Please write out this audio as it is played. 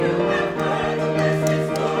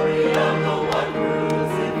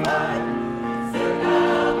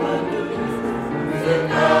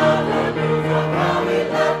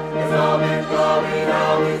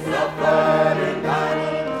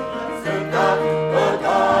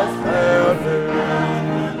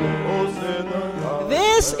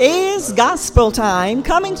is Gospel Time,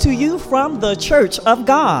 coming to you from the Church of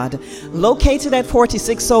God, located at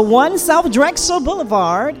 4601 South Drexel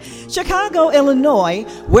Boulevard, Chicago, Illinois,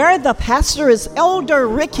 where the pastor is Elder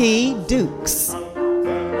Ricky Dukes.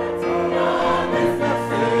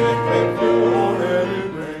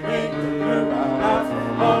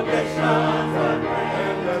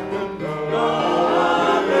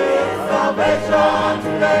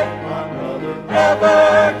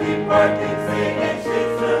 Ever keep working, singing,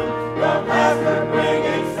 she's soon the master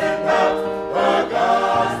bringing sin out the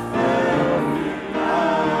gospel.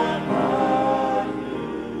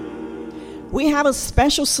 We have a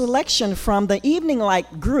special selection from the Evening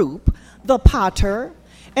Light group, The Potter,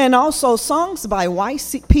 and also songs by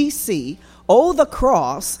YPC, Oh the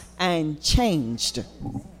Cross, and Changed.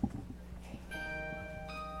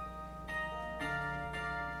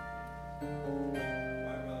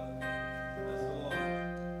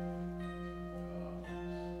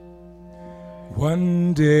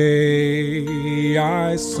 One day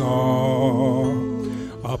I saw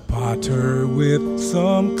a potter with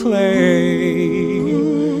some clay.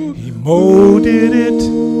 He molded it,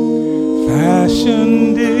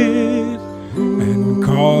 fashioned it, and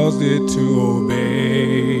caused it to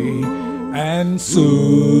obey. And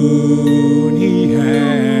soon he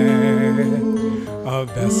had a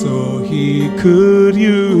vessel he could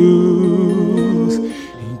use.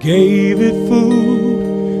 He gave it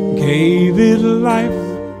food, gave it life,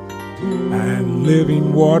 and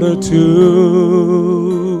living water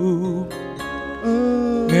too.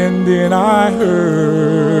 And then I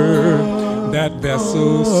heard that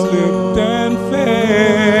vessel slipped and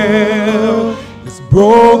fell. It's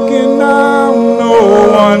broken now,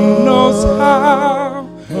 no one knows how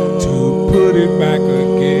to put it back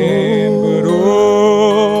again. But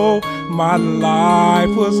oh, my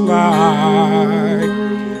life was like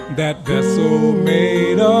that vessel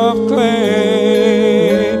made of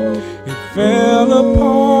clay. It fell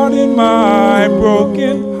apart in my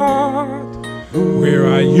broken heart, where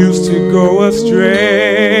I used to go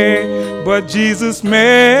astray. But Jesus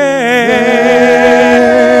made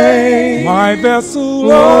my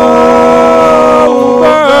vessel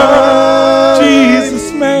over.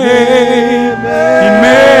 Jesus made, He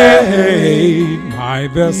made my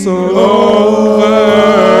vessel over.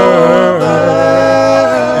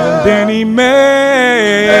 Then He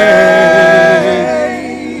made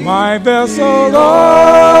my vessel over.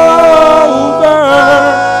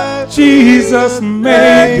 Jesus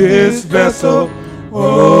made this vessel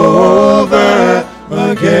over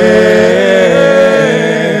again.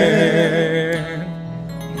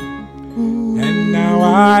 And now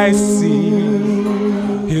I see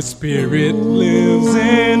His Spirit lives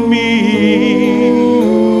in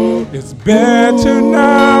me. It's better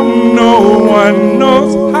now, no one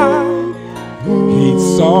knows how. He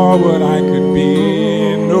saw what I could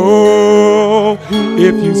be, and oh,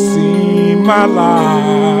 if you see my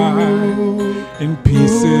life in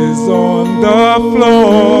pieces on the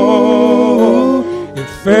floor, it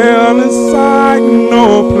fell inside,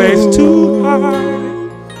 no place to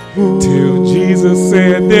hide, till Jesus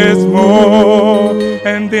said there's more.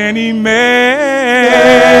 And then He made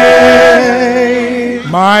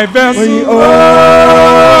my vessel over.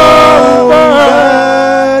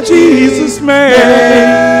 Jesus made,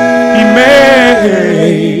 He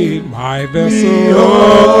made my vessel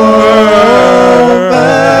over.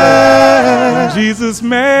 Jesus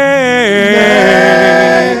made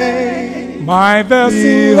my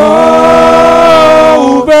vessel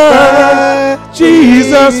over.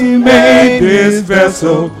 Jesus made this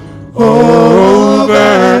vessel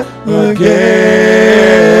over again.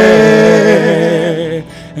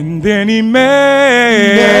 And then He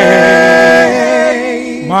made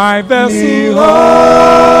my vessel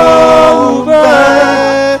over.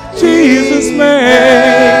 Jesus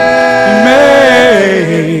made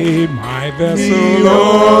my vessel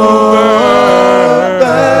over.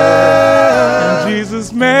 And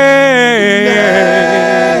Jesus made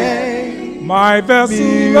my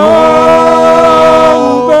vessel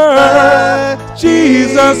over.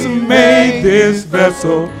 Jesus made this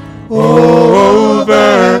vessel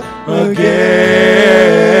over again.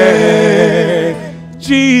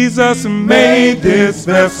 Jesus made this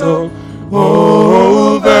vessel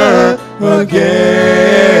over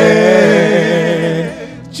again.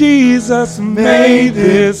 Jesus made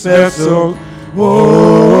this vessel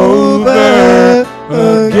over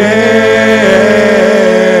again.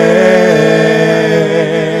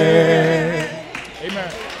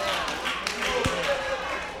 Amen.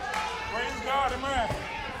 Praise God, amen.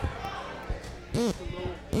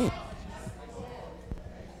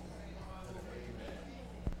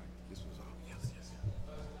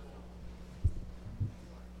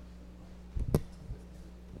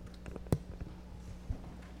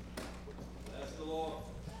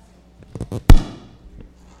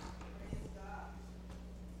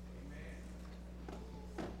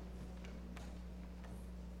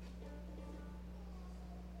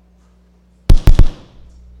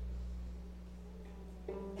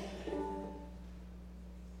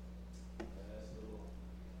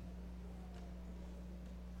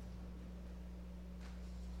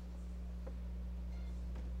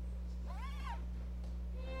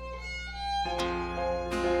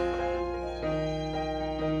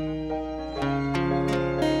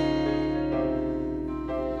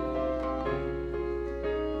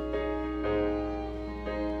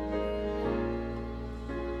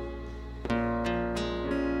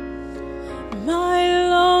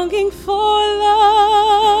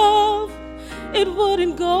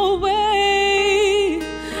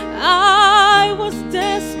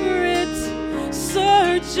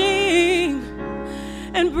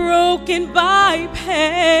 broken by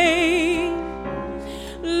pain,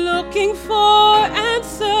 looking for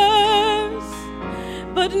answers,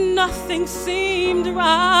 but nothing seemed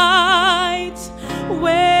right.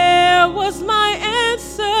 Where was my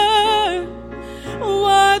answer?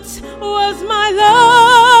 What was my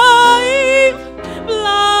life?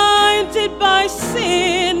 Blinded by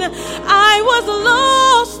sin, I was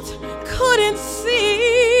lost, couldn't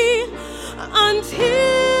see,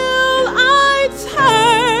 until I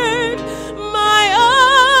turned my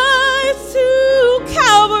eyes to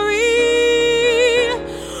Calvary.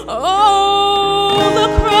 Oh, the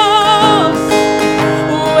cross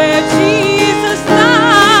where Jesus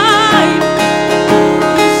died.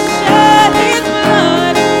 He shed his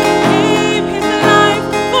blood, gave his life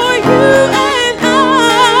for you and I.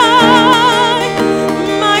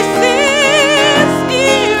 My sins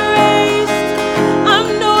erased, I'm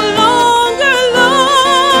no longer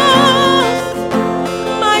lost.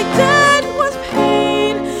 My debt was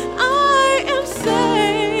paid, I am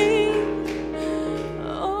saved.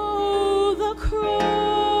 Oh, the cross.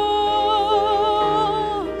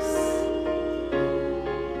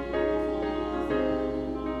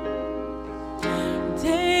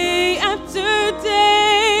 Day after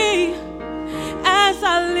day, as I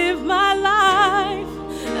live my life,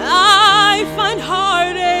 I find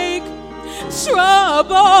heartache,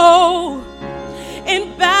 trouble, in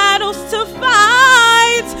battles to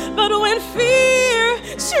fight. But when fear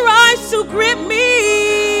tries to grip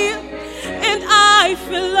me and I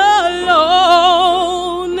feel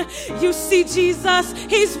alone, you see Jesus,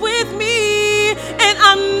 he's with me, and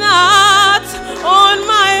I'm not on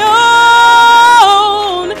my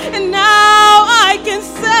own. And now I can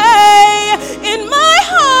say in my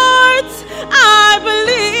heart, I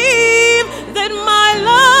believe that my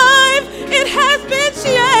life, it has been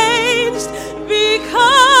changed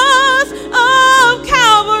because of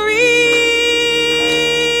Calvary.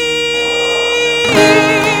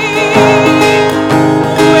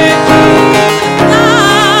 Where Jesus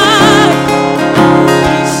died,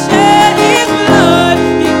 he shed his blood,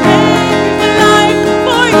 he gave his life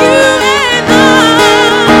for you and I.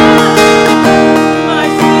 My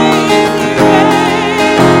sins erased,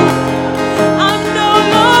 I'm no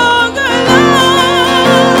longer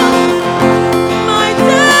lost. My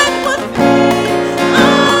debt was paid,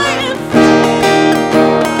 I am saved.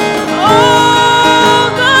 Oh,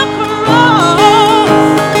 the cross,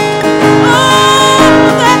 oh,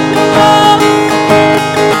 that cross,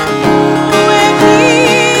 where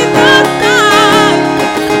Jesus died.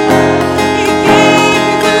 He gave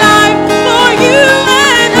his life for you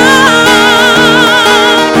and I,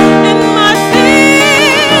 and my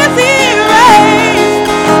sins erased.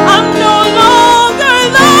 I'm no longer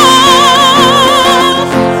lost.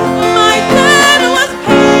 My debt was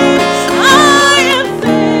paid. I am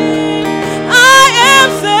saved. I am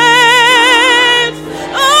saved.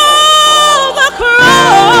 Oh, the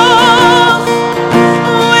cross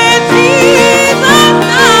where Jesus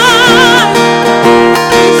died.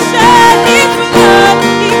 He shed his blood,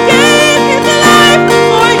 he gave his life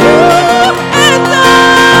for you and I.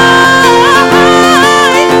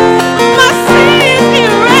 My sins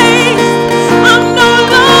erased, I'm no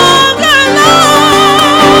longer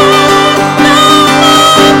lost, no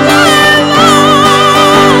longer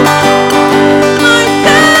lost. My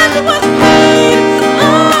debt was paid,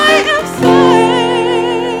 I am saved.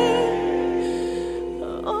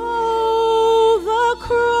 Oh, the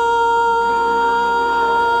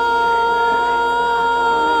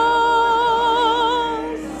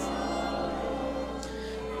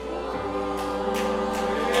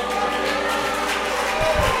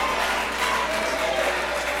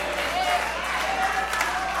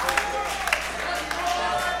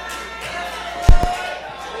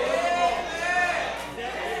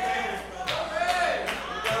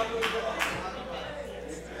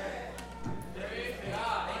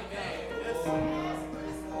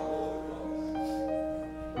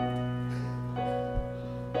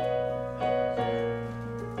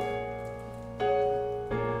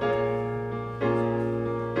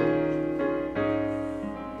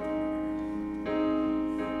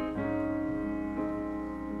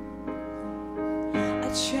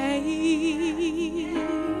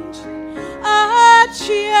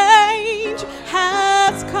change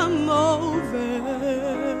has come over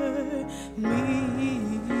me.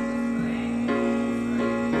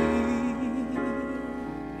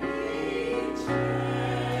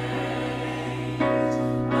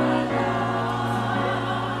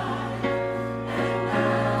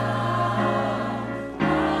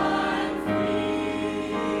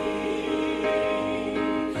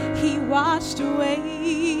 He washed away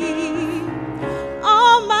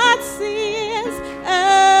all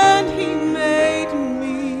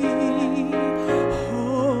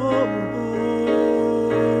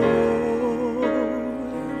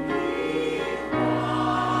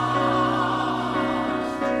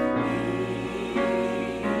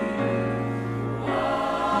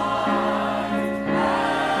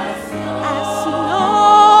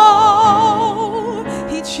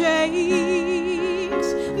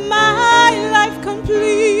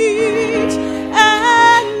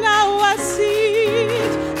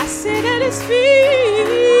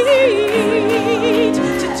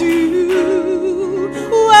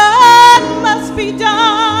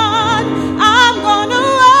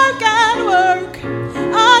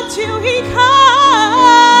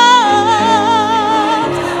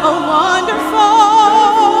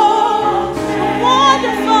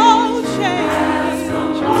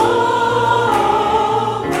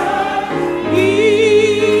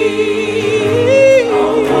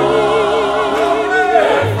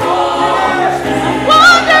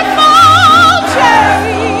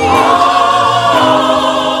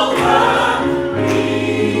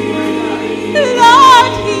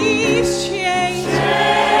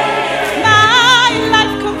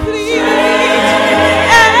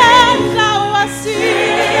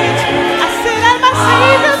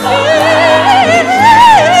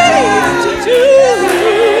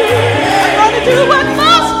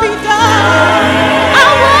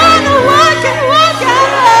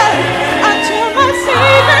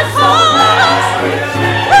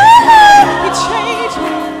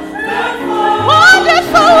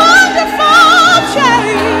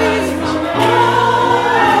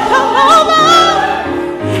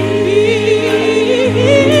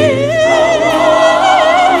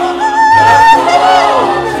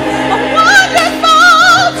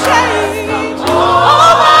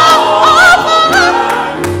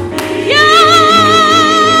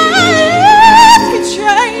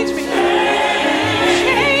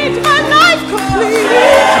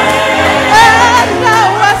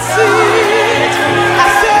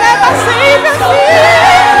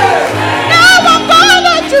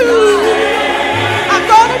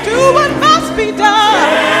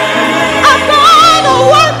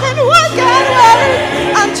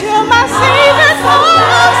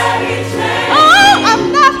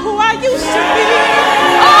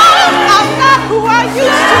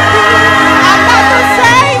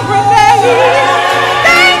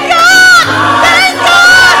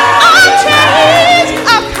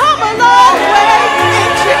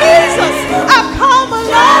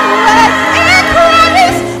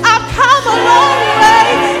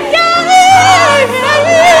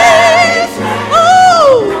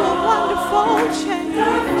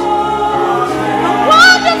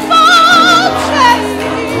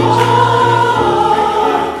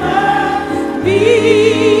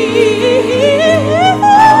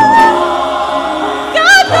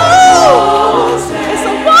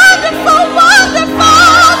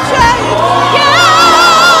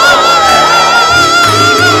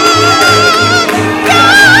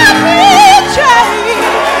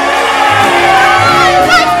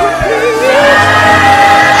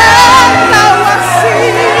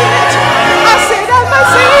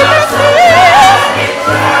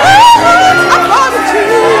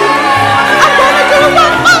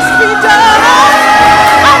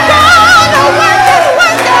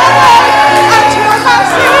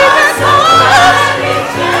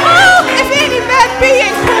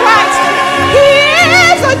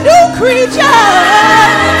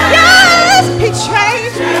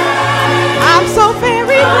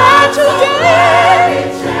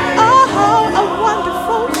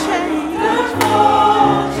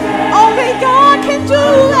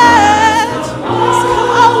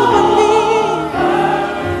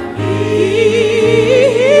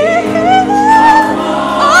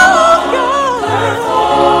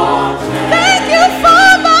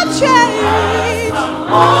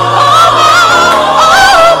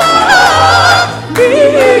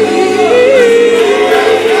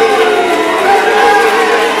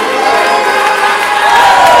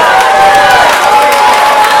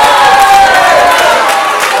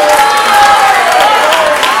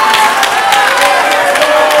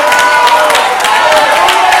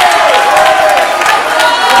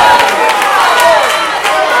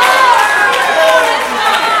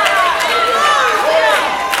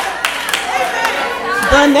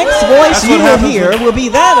The next voice you will hear will be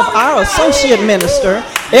that of our associate minister,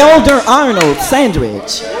 Elder Arnold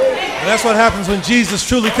Sandridge. And that's what happens when Jesus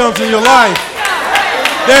truly comes in your life.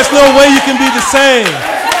 There's no way you can be the same.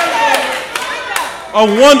 A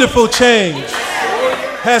wonderful change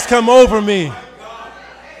has come over me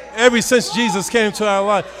ever since Jesus came to our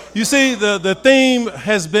life. You see, the theme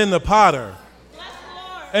has been the potter.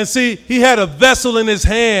 And see, he had a vessel in his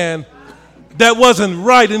hand that wasn't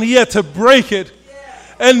right, and he had to break it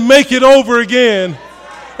and make it over again.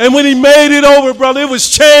 And when he made it over, brother, it was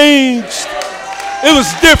changed. It was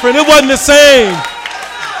different. It wasn't the same.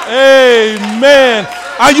 Amen.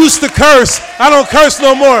 I used to curse. I don't curse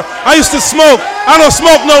no more. I used to smoke. I don't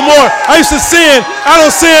smoke no more. I used to sin. I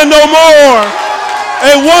don't sin no more.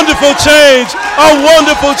 A wonderful change. A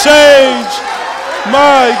wonderful change.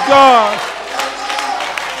 My God.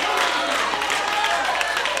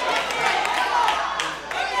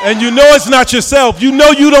 And you know it's not yourself. You know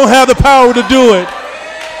you don't have the power to do it.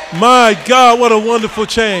 My God, what a wonderful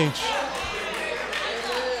change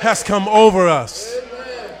has come over us.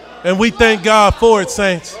 And we thank God for it,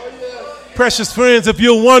 saints. Precious friends, if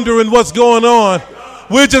you're wondering what's going on,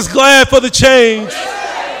 we're just glad for the change.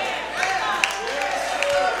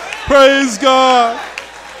 Praise God.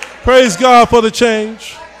 Praise God for the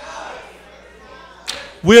change.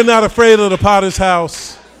 We're not afraid of the potter's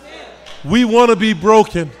house. We want to be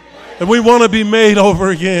broken, and we want to be made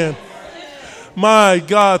over again. My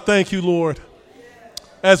God, thank you, Lord.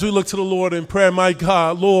 As we look to the Lord in prayer, my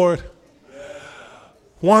God, Lord,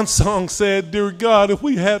 one song said, dear God, if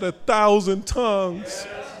we had 1,000 tongues,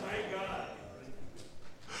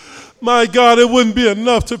 my God, it wouldn't be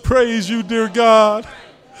enough to praise you, dear God.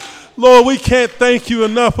 Lord, we can't thank you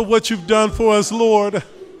enough for what you've done for us, Lord.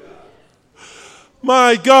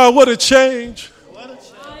 My God, what a change.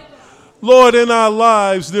 Lord, in our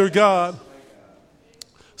lives, dear God.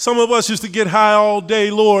 Some of us used to get high all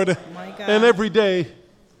day, Lord, and every day.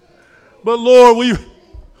 But Lord, we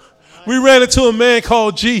ran into a man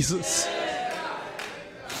called Jesus.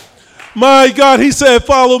 My God, he said,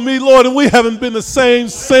 follow me, Lord, and we haven't been the same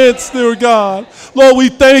since, dear God. Lord, we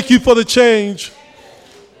thank you for the change.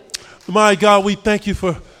 My God, we thank you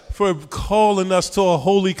for calling us to a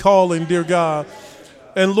holy calling, dear God.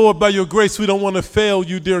 And Lord, by your grace, we don't want to fail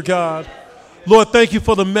you, dear God. Lord, thank you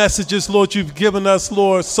for the messages, Lord, you've given us,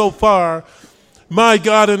 Lord, so far. My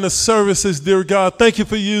God, in the services, dear God. Thank you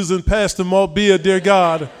for using Pastor Maltbia, dear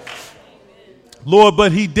God. Lord,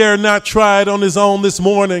 but he dare not try it on his own this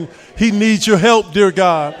morning. He needs your help, dear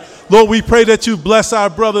God. Lord, we pray that you bless our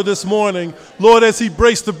brother this morning. Lord, as he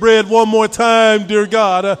breaks the bread one more time, dear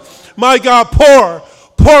God. My God, pour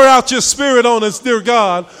out your spirit on us, dear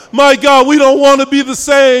God. My God, we don't want to be the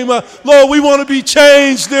same. Lord, we want to be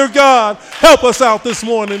changed, dear God. Help us out this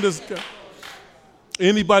morning.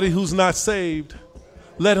 Anybody who's not saved,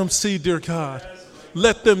 let them see, dear God.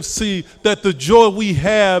 Let them see that the joy we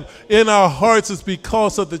have in our hearts is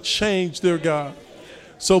because of the change, dear God.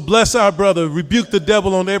 So bless our brother. Rebuke the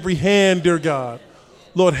devil on every hand, dear God.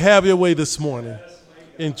 Lord, have your way this morning.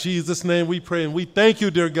 In Jesus' name we pray, and we thank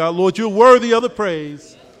you, dear God. Lord, you're worthy of the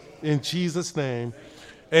praise. In Jesus' name,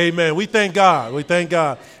 amen. We thank God. We thank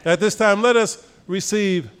God. At this time, let us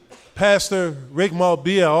receive Pastor Rick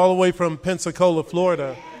Maltbia, all the way from Pensacola,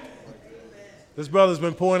 Florida. This brother's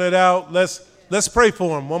been pouring it out. Let's pray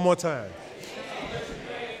for him one more time.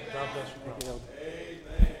 God bless you, brother.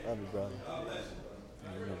 Love you, brother.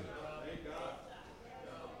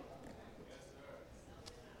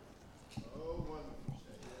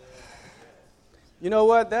 You know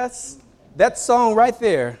what? That song right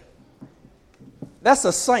there, that's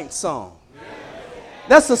a saint song.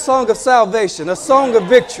 That's a song of salvation, a song of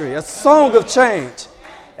victory, a song of change.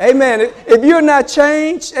 Amen. If you're not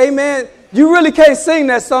changed, amen, you really can't sing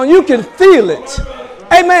that song. You can feel it.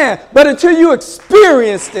 Amen. But until you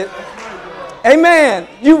experienced it, amen,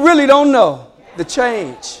 you really don't know the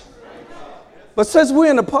change. But since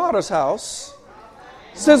we're in the potter's house,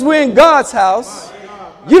 since we're in God's house,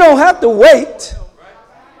 you don't have to wait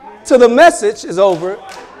till the message is over.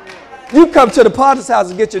 You come to the potter's house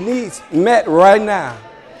and get your needs met right now.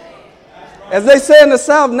 As they say in the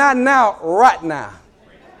South, not now, right now.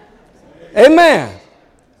 Amen.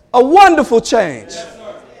 A wonderful change.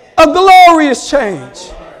 A glorious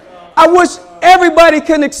change. I wish everybody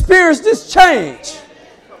can experience this change.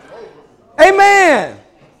 Amen.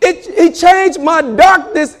 He changed my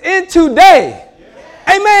darkness into day.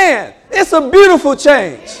 Amen. It's a beautiful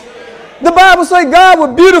change. The Bible says God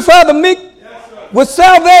will beautify the meek with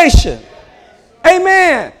salvation.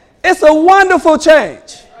 Amen. It's a wonderful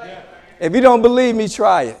change. If you don't believe me,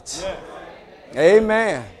 try it.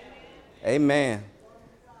 Amen. Amen.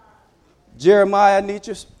 Jeremiah,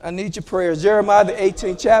 I need your prayers. Jeremiah, the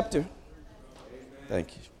 18th chapter.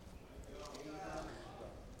 Thank you.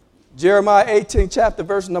 Jeremiah 18th chapter,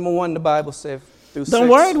 verse number 1, the Bible says, through 6. The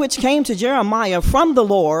word which came to Jeremiah from the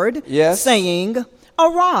Lord, saying,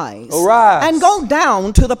 Arise, and go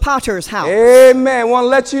down to the potter's house. Amen. I want to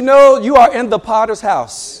let you know you are in the potter's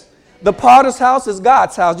house. The potter's house is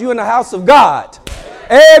God's house. You're in the house of God.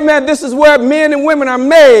 Amen. This is where men and women are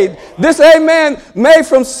made. This, amen, made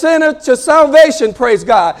from sinner to salvation, praise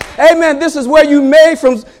God. Amen. This is where you made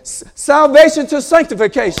from salvation to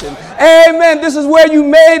sanctification. Amen. This is where you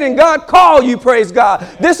made and God called you, praise God.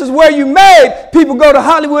 This is where you made. People go to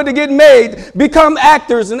Hollywood to get made, become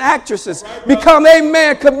actors and actresses, become,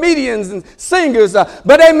 amen, comedians and singers.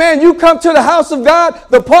 But, amen, you come to the house of God,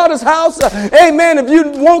 the potter's house. Amen. If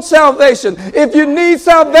you want salvation, if you need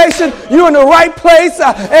salvation, you're in the right place.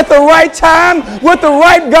 At the right time, with the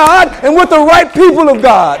right God, and with the right people of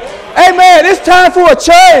God. Amen. It's time for a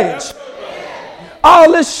change.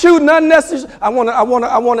 All this shooting unnecessary. I want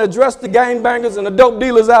to address the gangbangers and the dope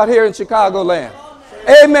dealers out here in Chicagoland.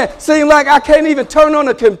 Amen. Seems like I can't even turn on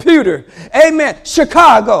a computer. Amen.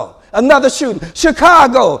 Chicago. Another shooting.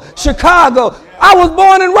 Chicago. I was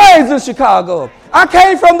born and raised in Chicago. I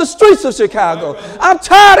came from the streets of Chicago. I'm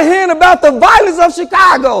tired of hearing about the violence of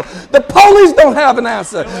Chicago. The police don't have an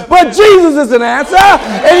answer, but Jesus is an answer,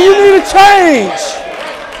 and you need a change.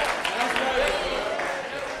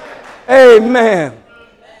 Amen.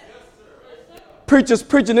 Preachers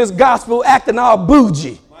preaching this gospel, acting all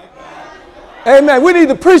bougie. Amen. We need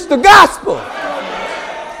to preach the gospel.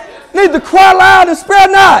 Need to cry loud and spare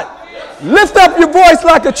not. Lift up your voice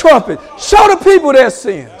like a trumpet. Show the people their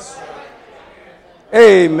sins.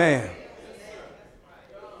 Amen.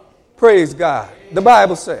 Praise God. The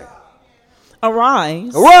Bible says,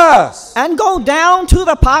 Arise, and go down to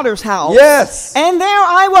the potter's house. Yes. And there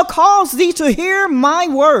I will cause thee to hear my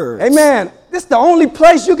words. Amen. This is the only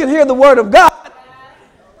place you can hear the word of God.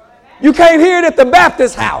 You can't hear it at the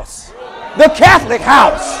Baptist house, the Catholic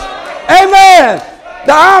house. Amen.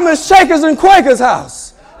 The Amish Shakers and Quakers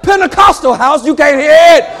house. Pentecostal house, you can't hear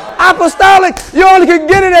it. Apostolic, you only can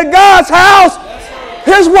get it at God's house.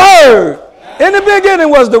 His word. In the beginning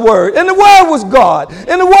was the word. And the word was God.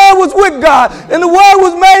 And the word was with God. And the word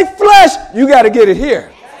was made flesh. You got to get it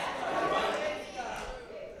here.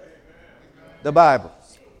 The Bible.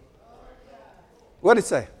 What did it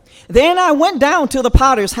say? Then I went down to the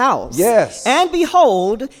potter's house. Yes. And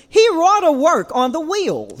behold, he wrought a work on the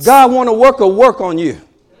wheels. God want to work a work on you.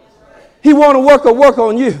 He want to work a work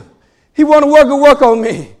on you. He want to work a work on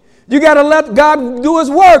me. You got to let God do his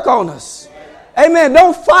work on us. Amen.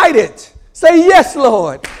 Don't fight it. Say, yes,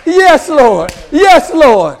 Lord. Yes, Lord. Yes,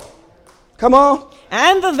 Lord. Come on.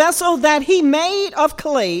 And the vessel that he made of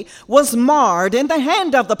clay was marred in the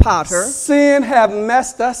hand of the potter. Sin have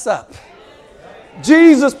messed us up.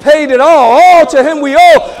 Jesus paid it all to him we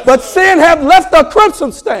owe. But sin have left a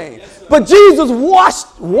crimson stain. But Jesus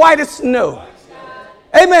washed white as snow.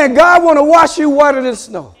 Amen. God want to wash you whiter than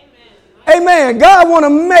snow. Amen. God want to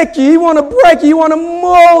make you. He want to break you. He want to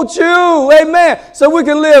mold you. Amen. So we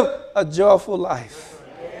can live a joyful life.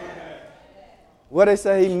 What they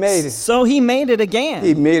say? He made it. So he made it again.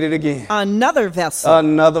 He made it again. Another vessel.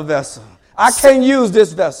 Another vessel. I can't use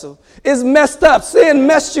this vessel. It's messed up. Sin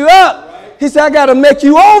messed you up. He said, I got to make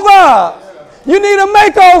you over. You need a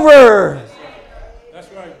makeover.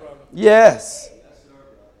 That's right, brother. Yes.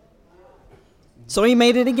 So he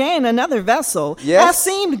made it again, another vessel, as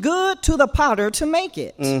seemed good to the potter to make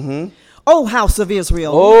it. Mm-hmm. O house of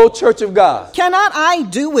Israel. O church of God. Cannot I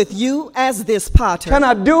do with you as this potter? Can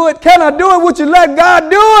I do it? Can I do it? Would you let God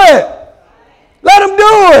do it? Let him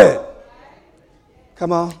do it.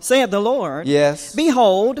 Come on. Saith the Lord. Yes.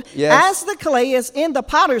 Behold, as the clay is in the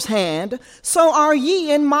potter's hand, so are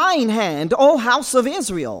ye in mine hand, O house of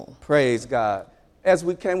Israel. Praise God.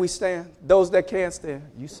 Can we stand? Those that can't stand,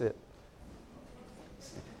 you sit.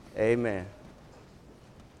 Amen.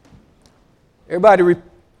 Everybody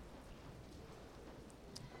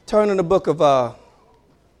turn in the book of the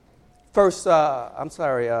first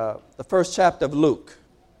chapter of Luke.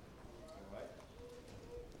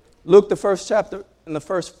 Luke, the first chapter, in the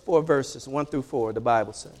first 4 verses, 1 through 4, the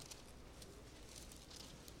Bible says.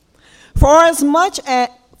 For as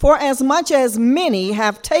much as many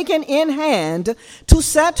have taken in hand to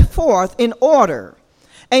set forth in order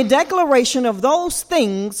a declaration of those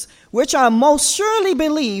things which are most surely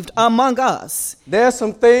believed among us. There's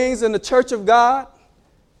some things in the Church of God,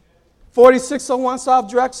 4601 South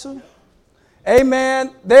Drexel.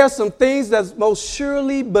 Amen. There are some things that's most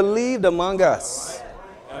surely believed among us.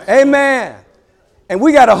 Amen. And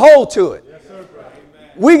we got to hold to it.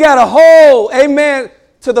 We got to hold, amen,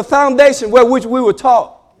 to the foundation where which we were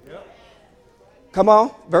taught. Come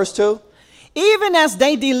on, verse 2. Even as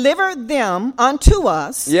they delivered them unto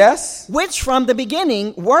us, Yes. which from the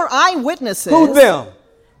beginning were eyewitnesses. Who them?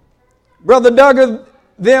 Brother Duggar,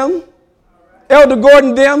 them? Elder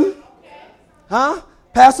Gordon, them? Huh?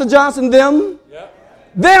 Pastor Johnson, them?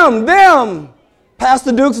 Them.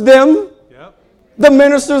 Pastor Dukes, them? The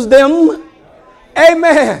ministers, them?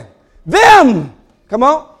 Amen. Them. Come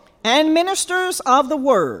on. And ministers of the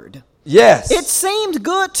word. Yes. It seemed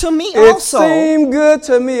good to me It also. seemed good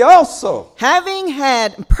to me also. Having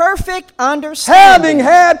had perfect understanding. Having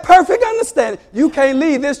had perfect understanding. You can't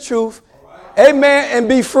leave this truth, amen, and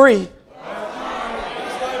be free.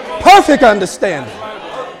 Perfect understanding.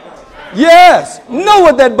 Yes. Know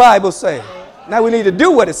what that Bible says. Now we need to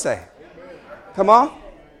do what it says. Come on.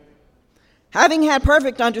 Having had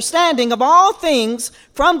perfect understanding of all things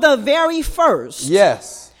from the very first.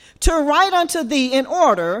 Yes. To write unto thee in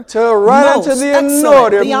order. To write unto thee in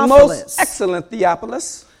order, most excellent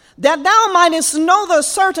Theophilus. That thou mightest know the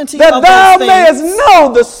certainty that of thou those mayest things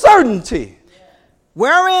know the certainty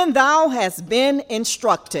wherein thou hast been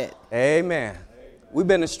instructed. Amen. We've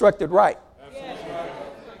been instructed right.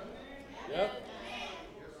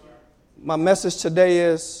 My message today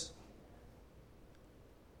is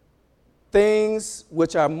things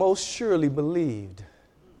which are most surely believed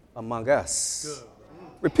among us. Good.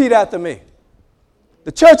 Repeat after me.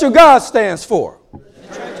 The Church of God stands for. The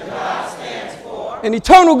Church of God stands for. An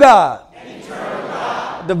eternal God.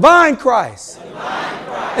 A divine Christ.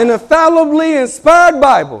 An infallibly inspired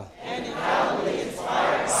Bible.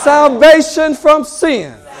 Salvation from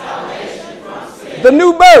sin. The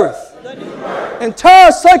new birth.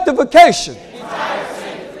 Entire sanctification.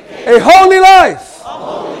 A holy life.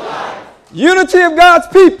 Unity of God's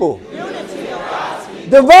people.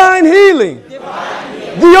 Divine healing.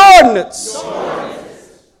 The ordinance.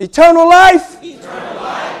 Eternal life.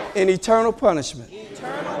 And eternal punishment.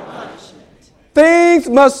 Things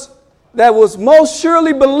that was most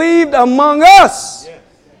surely believed among us.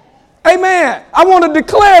 Amen. I want to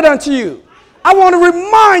declare it unto you. I want to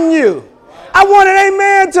remind you. I want it,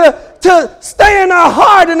 amen, to stay in our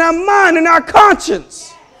heart and our mind and our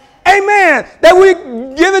conscience. Amen. That we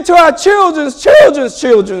give it to our children's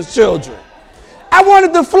children. I want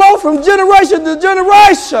it to flow from generation to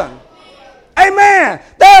generation. Amen.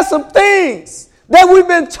 There are some things that we've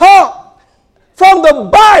been taught from the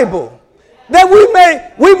Bible that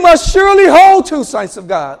we must surely hold to, saints of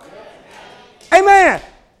God. Amen.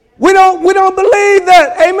 We don't believe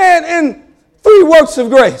that, amen, in 3 works of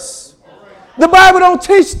grace. The Bible don't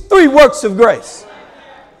teach 3 works of grace.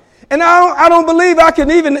 And I don't believe I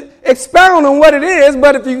can even expound on what it is,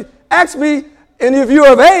 but if you ask me, and if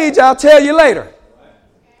you're of age, I'll tell you later.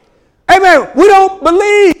 Amen. We don't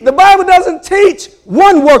believe, the Bible doesn't teach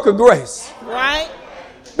 1 work of grace. Right.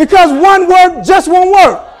 Because 1 work just won't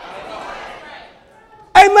work.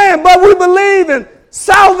 Amen. But we believe in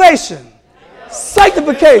salvation,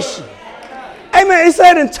 sanctification. Amen. It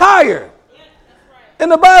said entire.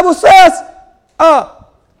 And the Bible says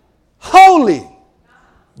holy.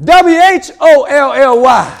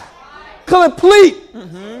 WHOLLY. Complete.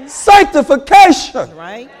 Sanctification.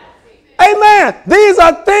 Right. Amen. These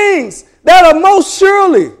are things that are most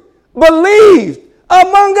surely believed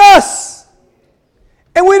among us.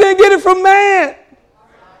 And we didn't get it from man.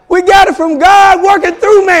 We got it from God working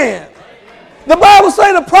through man. The Bible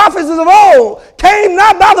says the prophets of old came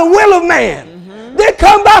not by the will of man. They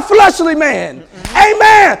come by fleshly man.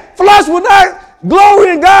 Amen. Flesh will not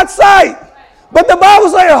glory in God's sight. But the Bible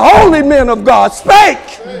says holy men of God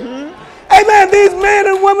spake. Amen. These men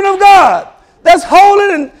and women of God that's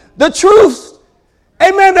holding the truth.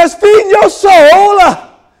 Amen. That's feeding your soul.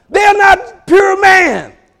 They're not pure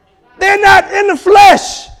man. They're not in the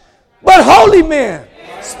flesh. But holy men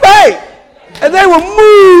spake. And they were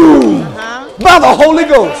moved by the Holy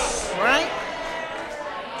Ghost. Right.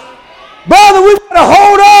 Brother, we got to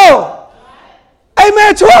hold on.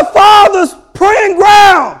 Amen. To our Father's praying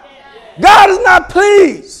ground. God is not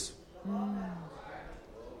pleased.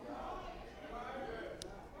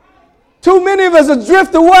 Too many of us have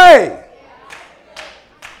drifted away.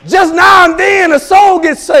 Just now and then a soul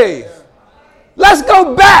gets saved. Let's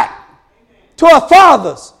go back to our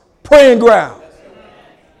Father's praying ground.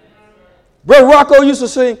 Brother Rocco used to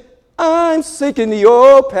sing, I'm seeking the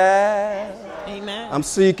old path. Amen. I'm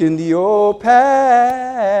seeking the old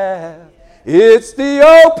path. It's the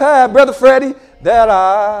old path, Brother Freddie, that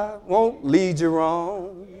I won't lead you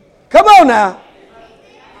wrong. Come on now.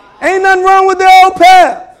 Ain't nothing wrong with the old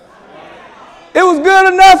path. It was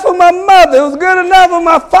good enough for my mother. It was good enough for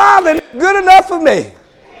my father. And good enough for me.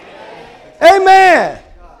 Amen.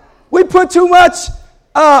 We put too much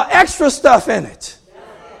extra stuff in it.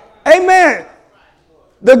 Amen.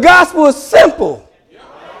 The gospel is simple.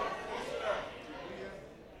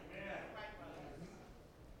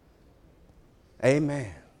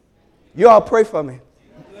 Amen. You all pray for me,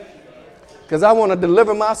 because I want to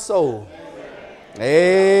deliver my soul.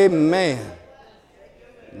 Amen.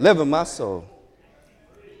 Deliver my soul.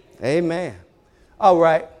 Amen. All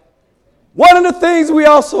right. One of the things we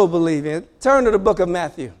also believe in, turn to the book of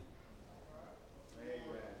Matthew.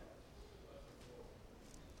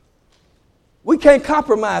 We can't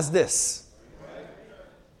compromise this.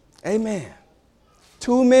 Amen.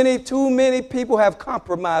 Too many people have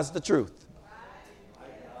compromised the truth.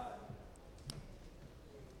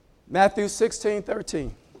 Matthew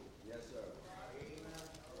 16:13.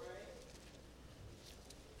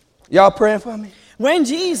 Y'all praying for me? When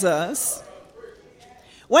Jesus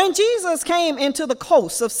came into the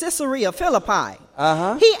coast of Caesarea Philippi,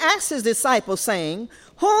 he asked his disciples, saying,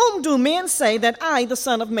 "Whom do men say that I, the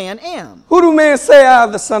Son of Man, am?" Who do men say I,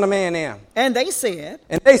 the Son of Man, am? And they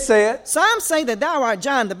said, "Some say that thou art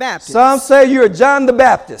John the Baptist. Some say you're John the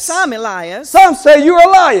Baptist. Some Elias. Some say you're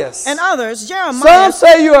Elias. And others Jeremiah. Some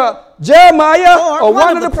say you're Jeremiah or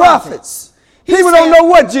one of the prophets." People don't know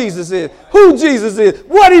what Jesus is, who Jesus is,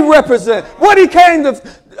 what he represents, what he came to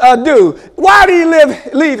do. Why did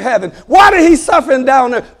he leave heaven? Why did he suffer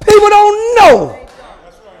down there? People don't know.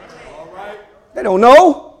 They don't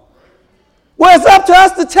know. Well, it's up to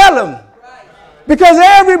us to tell them. Because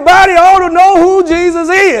everybody ought to know who Jesus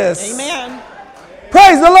is. Amen.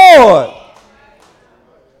 Praise the Lord.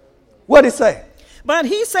 What did he say? But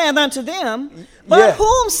he said unto them, "But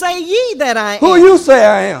whom say ye that I am?" Who you say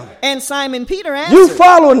I am? And Simon Peter answered. You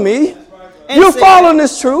following me? You following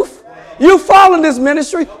this truth? You following this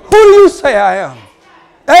ministry? Who do you say I am?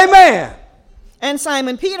 Amen. And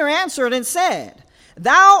Simon Peter answered and said,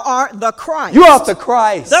 "Thou art the Christ." You are the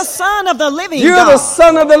Christ. The Son of the living God. You're the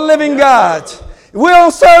Son of the living God. We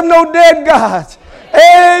don't serve no dead God.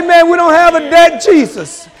 Amen. We don't have a dead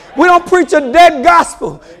Jesus. We don't preach a dead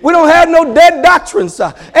gospel. We don't have no dead doctrines.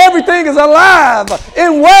 Everything is alive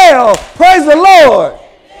and well. Praise the Lord.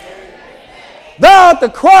 Thou art the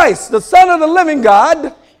Christ, the Son of the living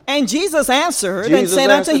God. And Jesus answered and said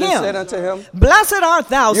unto him, "Blessed art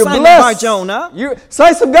thou, you're Simon blessed. Bar-Jonah."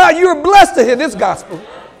 Saints of God, you're blessed to hear this gospel.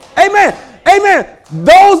 Amen. Amen.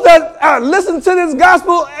 Those that listen to this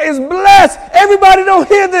gospel is blessed. Everybody don't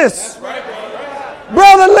hear this.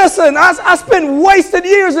 Brother, listen, I spent wasted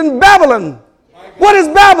years in Babylon. What is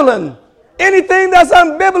Babylon? Anything that's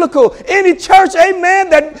unbiblical. Any church, amen,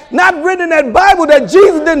 that not written in that Bible that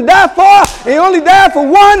Jesus didn't die for, he only died for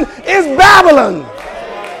one, is Babylon.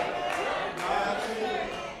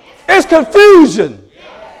 It's confusion.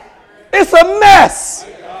 It's a mess.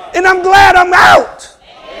 And I'm glad I'm out.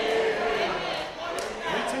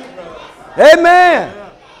 Amen.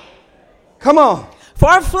 Come on.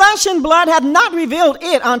 For flesh and blood have not revealed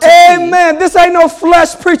it unto Amen. This ain't no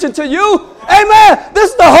flesh preaching to you. Amen. This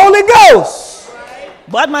is the Holy Ghost.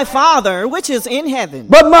 But my Father, which is in heaven.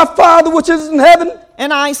 But my Father, which is in heaven.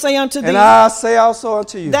 And I say unto thee. And I say also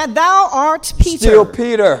unto you. That thou art Peter. Still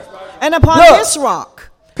Peter. And upon this rock.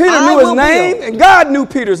 Peter knew his name and God knew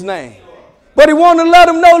Peter's name. But he wanted to let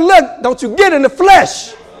him know, look, don't you get in the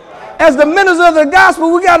flesh. As the minister of the gospel,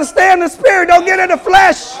 we got to stay in the spirit. Don't get in the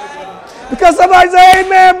flesh. Because somebody say,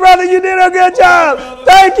 "Amen, brother, you did a good job.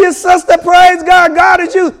 Thank you, sister. Praise God. God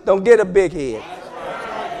is you." Don't get a big head.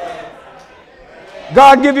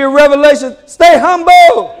 God give you a revelation. Stay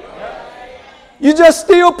humble. You just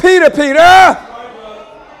still Peter.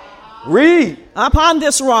 Read. Upon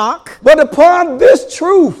this rock. But upon this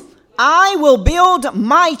truth. I will build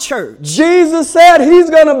my church. Jesus said he's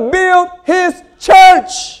going to build his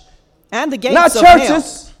church. And the gates not of churches.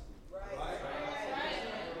 hell.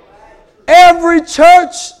 Every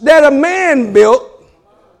church that a man built,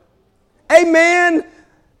 amen,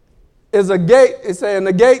 is a gate. It's saying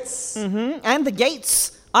the gates. And the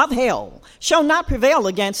gates of hell shall not prevail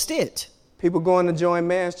against it. People going to join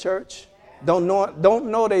man's church don't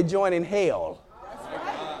know they joining hell.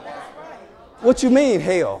 What you mean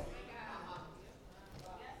hell?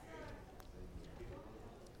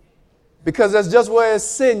 Because that's just where it's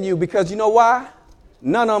sending you. Because you know why?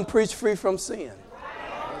 None of them preach free from sin.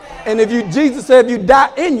 And Jesus said, if you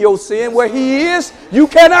die in your sin where he is, you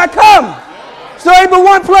cannot come. So there ain't but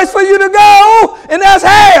one place for you to go, and that's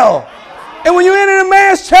hell. And when you enter a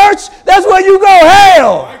man's church, that's where you go,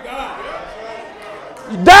 hell.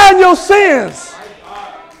 You die in your sins.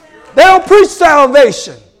 They don't preach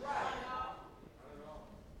salvation.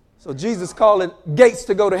 So Jesus called it gates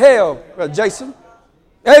to go to hell, Brother Jason.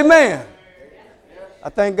 Amen. I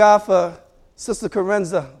thank God for Sister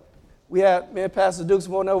Corinza. Me and Pastor Dukes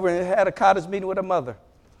went over and had a cottage meeting with her mother.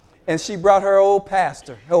 And she brought her old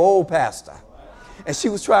pastor. And she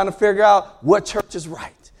was trying to figure out what church is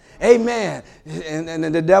right. Amen. And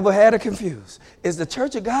the devil had her confused. Is the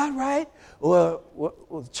church of God right? Or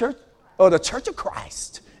the church of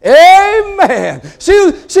Christ? Amen.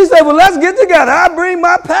 She said, well, let's get together. I bring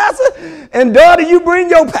my pastor, and daughter, you bring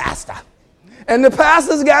your pastor. And the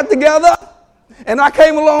pastors got together, and I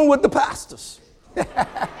came along with the pastors.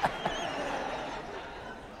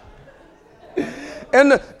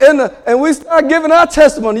 and we started giving our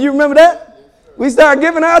testimony. You remember that? We started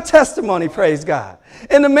giving our testimony, praise God.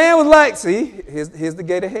 And the man was like, see, here's the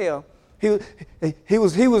gate of hell. He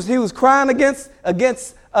was crying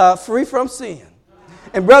against free from sin.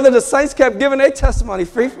 And brother, the saints kept giving their testimony,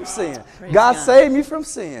 free from sin. God saved me from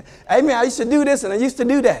sin. Amen. I used to do this and I used to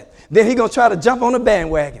do that. Then he going to try to jump on the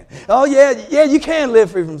bandwagon. Oh, yeah, you can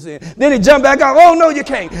live free from sin. Then he jump back off. Oh, no, you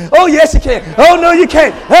can't. Oh, yes, you can. Oh, no, you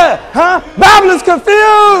can't. Bible is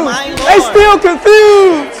confused. They still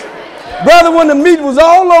confused. Brother, when the meat was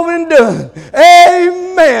all over and done.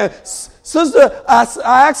 Amen. Sister, I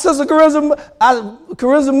asked Sister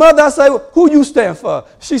Corinza's mother, I said, who you stand for?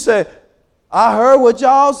 She said, I heard what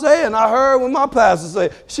y'all say, and I heard what my pastor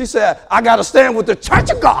said. She said, I got to stand with the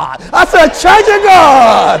Church of God. I said, Church of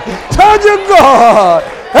God. Church of God.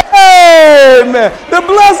 Amen. The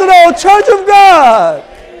blessed old Church of God.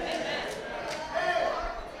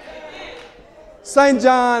 St.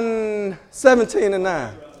 John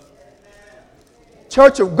 17:9.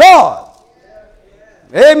 Church of God.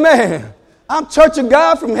 Amen. I'm Church of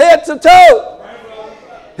God from head to toe.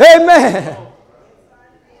 Amen.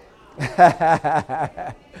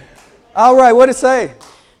 All right, what did it say?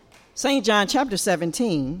 St. John chapter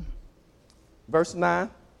 17. Verse 9.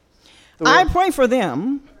 I pray for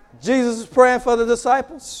them. Jesus is praying for the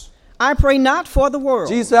disciples. I pray not for the world.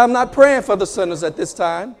 Jesus said, I'm not praying for the sinners at this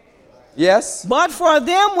time. Yes. But for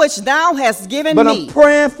them which thou hast given me. But me. I'm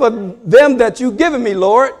praying for them that you've given me,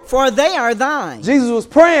 Lord. For they are thine. Jesus was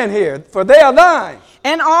praying here. For they are thine.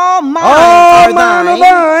 And all mine are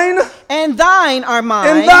thine. And thine are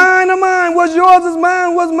mine. And thine are mine. What's yours is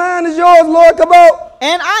mine. What's mine is yours, Lord. Come on.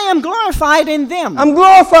 And I am glorified in them. I'm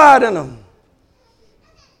glorified in them.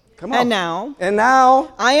 Come on. And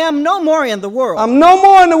now I am no more in the world. I'm no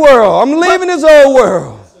more in the world. I'm leaving this old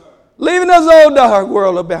world. Leaving this old dark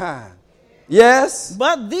world behind. Yes.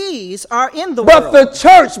 But these are in the But world. the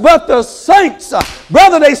church, but the saints,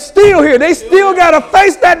 brother, they still here. They still got to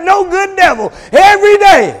face that no good devil every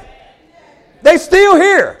day. They still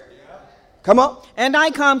here. Come on. And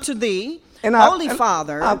I come to thee, Holy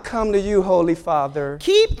Father. I've come to you, Holy Father.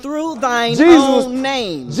 Keep through thine own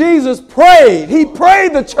name. Jesus prayed. He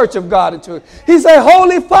prayed the church of God into it. He said,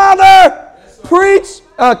 Holy Father,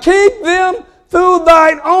 keep them through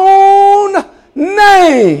thine own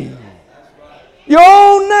name. Your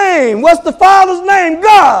own name. What's the Father's name?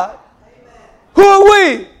 God. Who are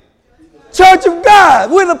we? Church of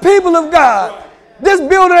God. We're the people of God. This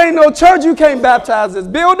building ain't no church. You can't baptize this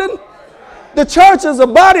building. The church is a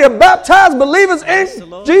body of baptized believers in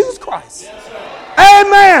Jesus Christ.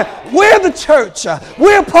 Amen. We're the church.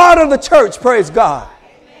 We're part of the church. Praise God.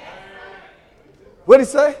 What did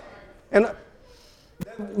he say? And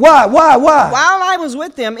why? While I was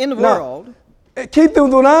with them in the world. Keep them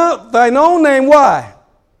through thine own name. Why?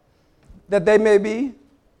 That they may be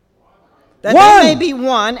That they may be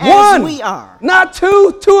one as we are. Not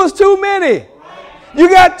two. Two is too many. You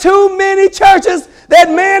got too many churches that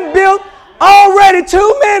man built already.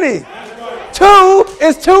 Too many. Two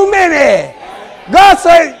is too many. God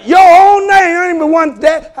said, your own name. Ain't but one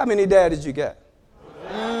dad. How many daddies you got?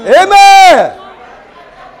 Amen.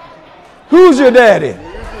 Who's your daddy?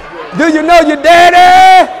 Do you know your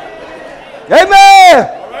daddy?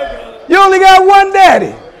 Amen. You only got one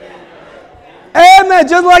daddy. Amen.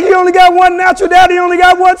 Just like you only got one natural daddy, you only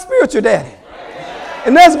got one spiritual daddy.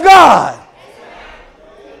 And that's God.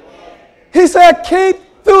 He said, keep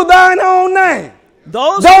through thine own name.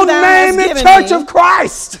 Don't name it Church of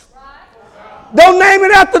Christ. Don't name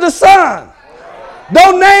it after the Son.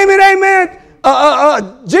 Don't name it, amen,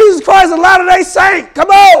 Jesus Christ, a Latter-day Saint. Come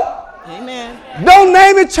on. Amen. Don't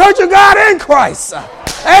name it Church of God in Christ.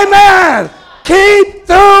 Amen. Keep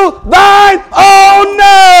through thine own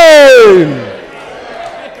name.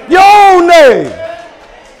 Your own name.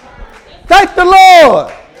 Thank the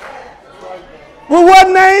Lord. Well, what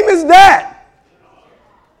name is that?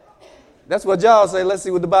 That's what y'all say. Let's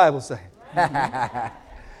see what the Bible say.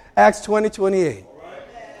 Acts 20:28.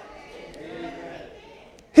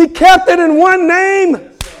 He kept it in one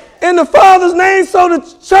name in the Father's name so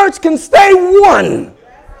the church can stay one.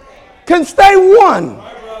 Can stay one.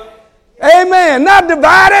 Amen. Not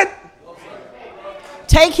divided.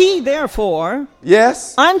 Take heed, therefore,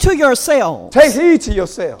 Yes. unto yourselves, Take heed to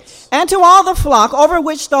yourselves. and to all the flock over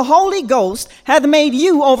which the Holy Ghost hath made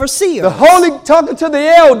you overseers. Talking to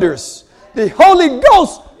the elders. The Holy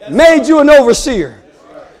Ghost made you an overseer.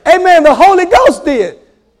 Amen. The Holy Ghost did.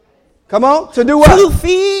 Come on. To do what? To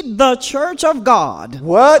feed the church of God.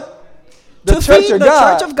 What? The To church feed of the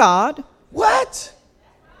God. church of God, What?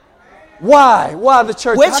 Why? Why the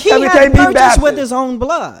church? which How he come we hath can't be purchased with Baptist? his own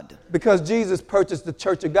blood. Because Jesus purchased the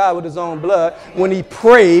church of God with his own blood when he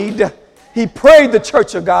prayed. He prayed the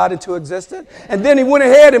church of God into existence, and then he went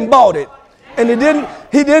ahead and bought it. And he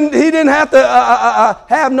didn't have to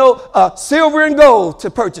have no silver and gold to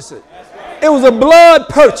purchase it. It was a blood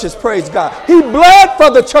purchase, praise God. He bled for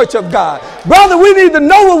the church of God. Brother, we need to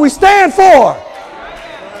know what we stand for.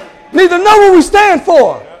 Need to know what we stand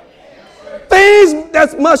for. Things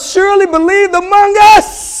that must surely believed among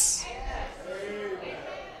us.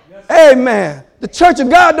 Amen. The church of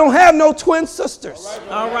God don't have no twin sisters.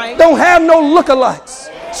 All right. Don't have no lookalikes.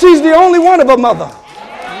 She's the only one of a mother.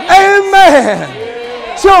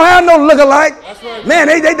 Amen. She don't have no lookalike. Man,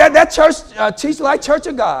 that church teach like Church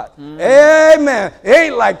of God. Amen. It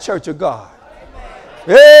ain't like Church of God.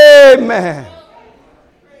 Amen.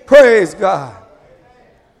 Praise God.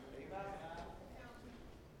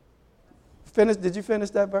 Finish? Did you finish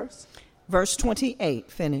that verse? Verse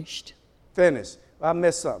 28, finished. Finish. I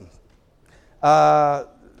missed something.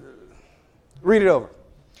 Read it over.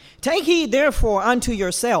 Take heed, therefore, unto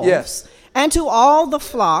yourselves, Yes. and to all the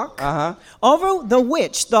flock, Uh-huh. over the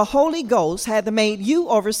which the Holy Ghost hath made you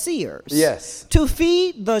overseers, Yes. to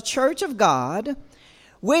feed the church of God,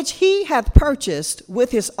 which he hath purchased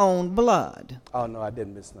with his own blood. Oh, no, I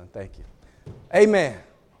didn't miss none. Thank you. Amen.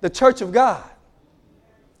 The church of God.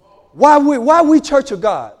 Why we church of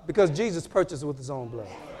God? Because Jesus purchased it with his own blood.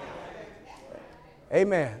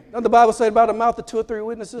 Amen. Don't the Bible say about the mouth of 2 or 3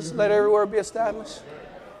 witnesses, let every word be established?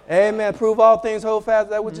 Amen. Prove all things, hold fast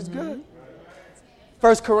that which is good.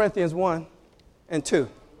 1 Corinthians 1 and 2.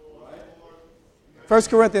 1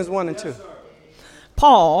 Corinthians 1 and 2.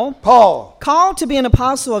 Paul, called to be an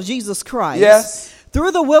apostle of Jesus Christ, Yes.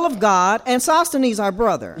 through the will of God, and Sosthenes our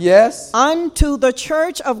brother, Yes. unto the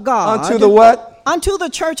church of God. Unto the what? Unto the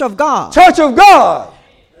church of God, Church of God.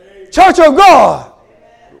 Church of God.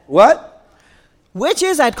 What? which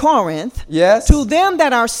is at Corinth, Yes. to them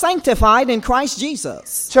that are sanctified in Christ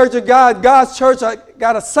Jesus. Church of God, God's church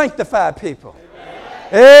got a sanctified people.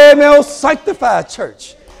 Amen. Oh, sanctified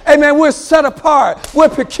church. Amen. We're set apart. We're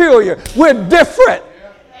peculiar. We're different.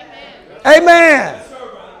 Amen.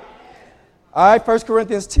 All right, 1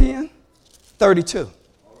 Corinthians 10, 32.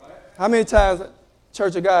 How many times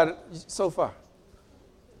Church of God so far?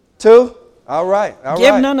 2? All right.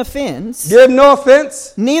 Give none offense, Give no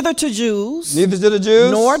offense. neither to Jews, Neither to the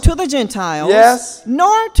Jews. nor to the Gentiles, Yes.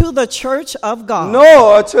 nor to the church of God.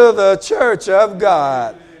 Nor to the church of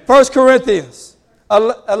God. 1 Corinthians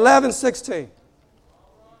 11:16.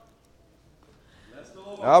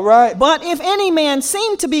 All right. But if any man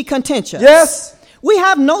seem to be contentious, Yes. we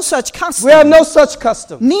have no such custom, We have no such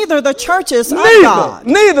custom. neither the churches of God.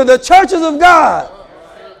 Neither the churches of God.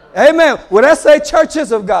 Amen. Well, that say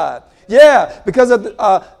churches of God. Yeah, because of,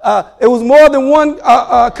 it was more than one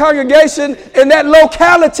congregation in that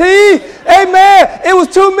locality. Amen. It was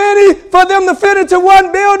too many for them to fit into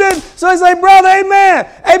one building. So they say, brother, amen.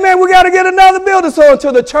 Amen, we got to get another building. So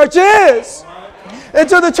until the church is.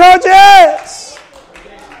 Until the church is.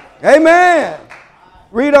 Amen.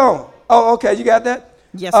 Read on. Oh, okay, you got that?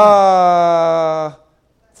 Yes, sir.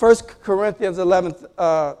 1 Corinthians 11,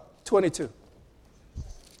 22.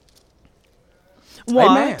 What?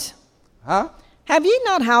 Amen. Huh? Have ye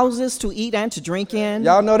not houses to eat and to drink in?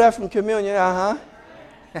 Y'all know that from communion,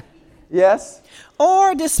 Yes.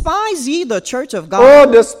 Or despise ye the church of God?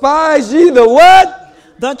 Or despise ye the what?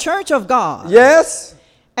 The church of God. Yes.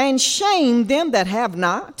 And shame them that have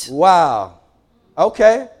not? Wow.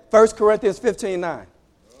 Okay. 1 Corinthians 15:9.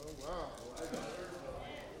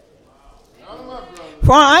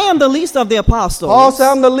 For I am the least of the apostles. Paul said,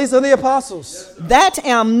 I'm the least of the apostles. That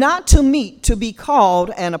am not to meet to be called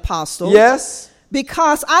an apostle. Yes.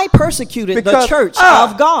 Because I persecuted the Because church I-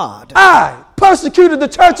 of God. I persecuted the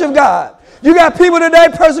church of God. You got people today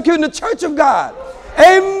persecuting the church of God.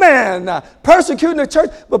 Amen. Persecuting the church.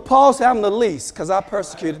 But Paul said, I'm the least because I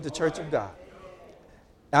persecuted the church of God.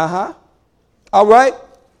 All right.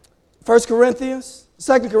 2 Corinthians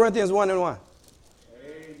 1 and 1.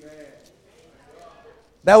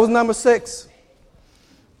 That was number 6.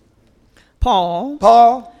 Paul,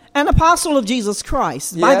 an apostle of Jesus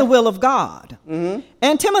Christ by the will of God,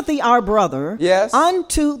 and Timothy our brother,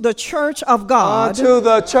 unto the church of God. Unto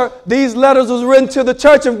the church. These letters was written to the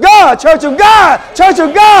church of God. Church of God. Church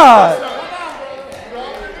of God.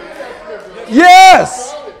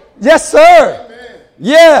 Yes. Yes, sir.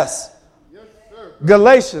 Yes.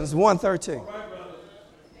 Galatians 1:13.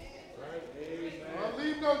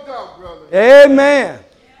 Amen.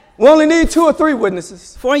 We only need 2 or 3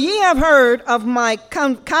 witnesses. For ye have heard of my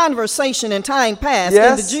conversation in time past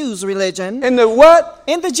in the Jews' religion. In the what?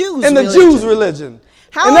 In the Jews' religion. In the Jews' religion.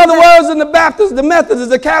 In other words, in the Baptists, the Methodists,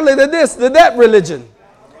 the Catholics, the this, the that religion.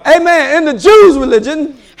 Amen. In the Jews'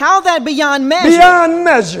 religion. How that beyond measure. Beyond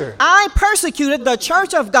measure. I persecuted the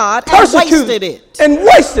church of God and wasted it. And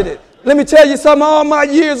wasted it. Let me tell you something. All my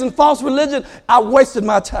years in false religion, I wasted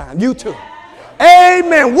my time. You too.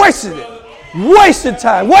 Amen. Wasted it. Wasted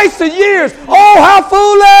time. Wasted years. Oh, how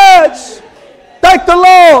foolish. Thank the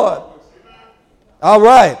Lord. All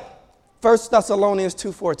right. 1 Thessalonians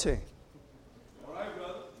 2:14.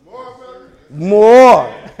 More.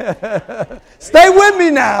 Stay with me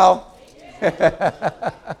now.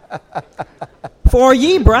 For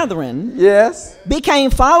ye, brethren, became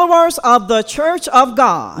followers of the church of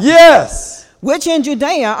God, which in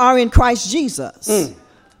Judea are in Christ Jesus.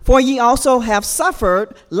 For ye also have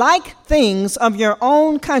suffered like things of your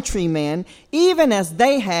own countrymen, even as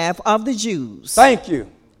they have of the Jews. Thank you.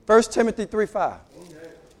 1 Timothy 3:5.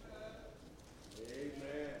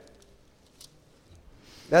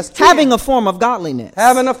 That's 10. Having a form of godliness.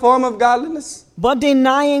 Having a form of godliness. But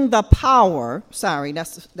denying the power. Sorry,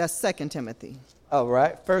 that's 2 Timothy. All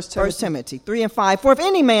right. 1 Timothy 3 and 5. For if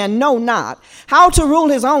any man know not how to rule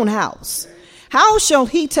his own house, how shall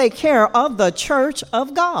he take care of the church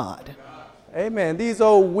of God? Amen. These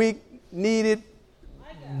old weak, needed,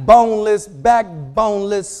 boneless,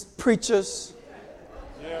 backboneless preachers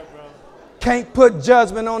can't put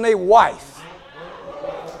judgment on their wife.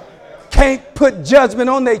 Can't put judgment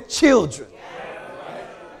on their children.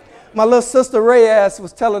 My little sister Reyes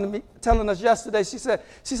was telling us yesterday. She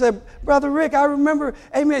said, Brother Rick, I remember,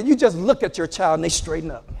 amen, you just look at your child and they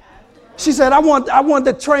straighten up. She said, I want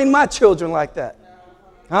to train my children like that.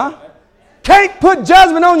 Huh? Can't put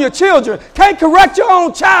judgment on your children. Can't correct your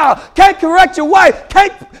own child. Can't correct your wife.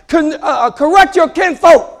 Can't correct your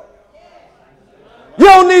kinfolk. You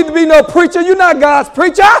don't need to be no preacher. You're not God's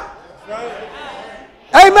preacher.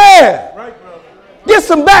 Amen. Get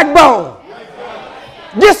some backbone.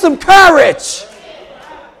 Get some courage.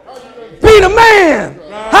 Be the man.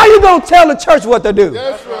 How you going to tell the church what to do?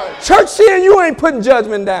 Church seeing you ain't putting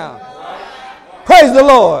judgment down. Praise the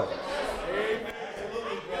Lord.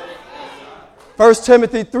 1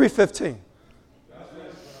 Timothy 3:15.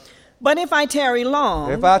 But if I tarry long,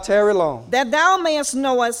 that thou mayest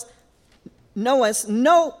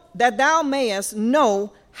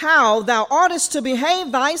know how thou oughtest to behave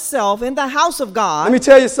thyself in the house of God. Let me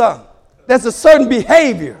tell you something. There's a certain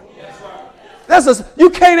behavior. You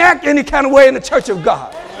can't act any kind of way in the church of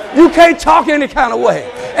God. You can't talk any kind of way.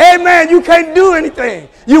 Amen. You can't do anything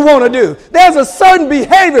you want to do. There's a certain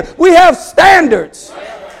behavior. We have standards.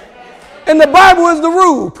 And the Bible is the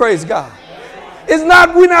rule, praise God.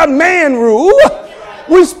 We're not man rule.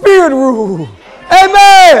 We're spirit rule.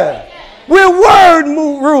 Amen. We're word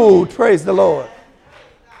ruled, praise the Lord.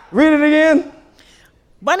 Read it again.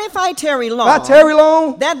 But if I tarry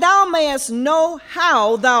long, that thou mayest know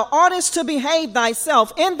how thou oughtest to behave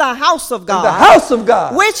thyself in the house of God. In the house of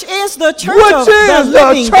God. Which is the church of the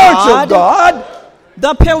living God.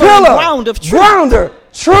 The pillar and ground of truth.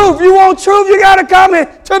 Truth. You want truth, you got to come in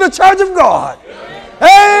to the church of God.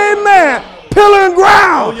 Amen. Pillar and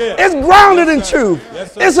ground. It's grounded in truth.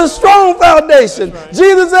 It's a strong foundation.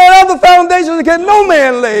 Jesus said, other foundations can no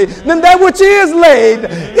man lay than that which is laid,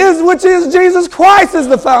 which is Jesus Christ is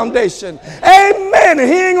the foundation. Amen. And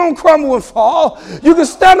he ain't going to crumble and fall. You can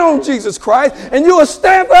stand on Jesus Christ and you will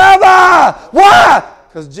stand forever. Why?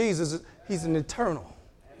 Because Jesus, he's an eternal.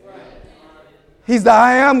 He's the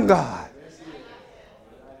I am God.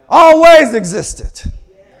 Always existed.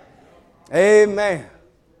 Amen.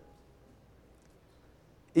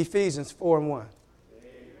 Ephesians 4:1.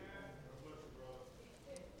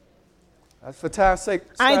 For time's sake,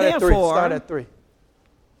 start at 3.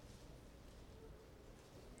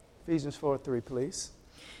 Ephesians 4:3, please.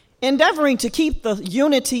 Endeavoring to keep the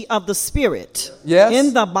unity of the Spirit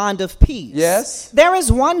in the bond of peace. Yes. There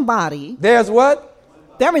is one body. There's what?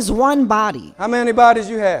 There is one body. How many bodies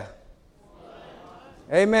you have?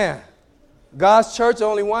 Amen. God's church,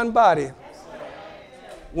 only one body.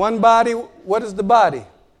 One body. What is the body?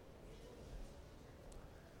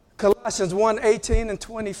 Colossians 1:18 and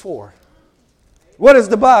 24. What is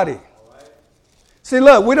the body? See,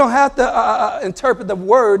 look, we don't have to interpret the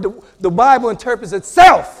word. The Bible interprets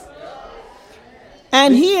itself.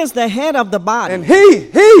 And he is the head of the body. And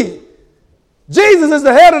Jesus is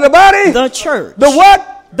the head of the body. The church. The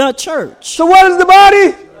what? The church. So what is the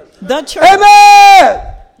body? The church.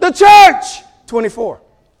 Amen. The church. 24.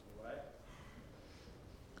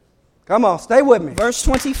 Come on, stay with me. Verse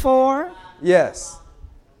 24. Yes.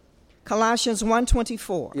 Colossians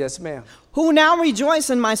 1:24. Yes, ma'am. Who now rejoice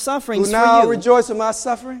in my sufferings Who now for you, rejoice in my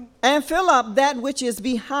suffering? and fill up that which is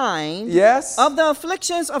behind Yes. of the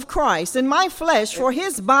afflictions of Christ in my flesh for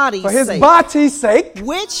his body's For his sake, body's sake,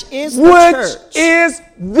 which is the which church. is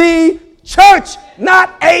the church.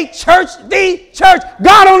 Not a church, the church.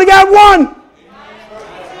 God only got one.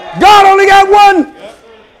 God only got one.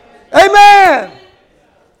 Amen.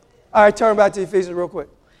 All right, turn back to Ephesians real quick.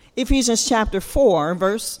 Ephesians chapter 4,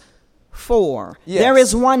 verse 4. Yes. There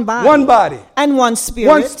is one body. One body. And one spirit.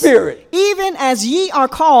 One spirit. Even as ye are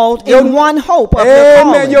called Your- in one hope of your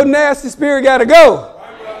calling. Amen. Your nasty spirit got to go.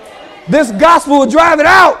 This gospel will drive it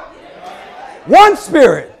out. One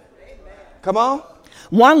spirit. Come on.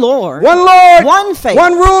 One Lord. One Lord. One faith.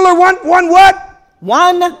 One ruler. One what?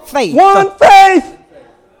 One faith. One faith.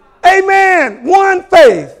 Amen. One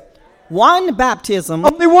faith. One baptism.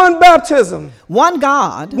 Only one baptism. One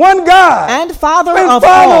God. One God. And Father And of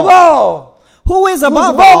Father all. of all. Who is Who's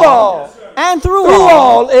above above all. all. And through Through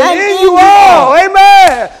all. And in you all.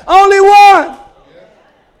 Amen. Only one.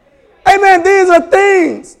 Amen. These are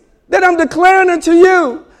things that I'm declaring unto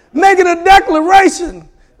you. Making a declaration.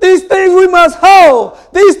 These things we must hold.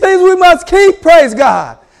 These things we must keep. Praise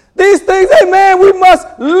God. These things, amen, we must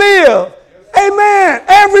live. Amen.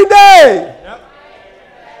 Every day.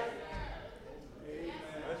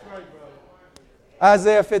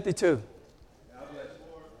 Isaiah 52.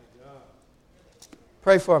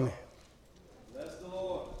 Pray for me.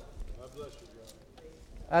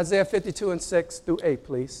 Isaiah 52 and 6 through 8,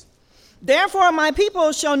 please. Therefore my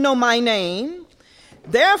people shall know my name.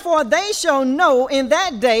 Therefore they shall know in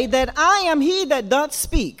that day that I am he that doth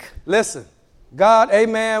speak. Listen, God,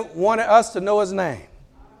 amen, wanted us to know his name.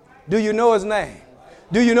 Do you know his name?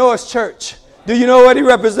 Do you know his church? Do you know what he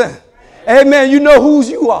represents? Amen, you know whose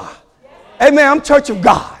you are. Amen, I'm Church of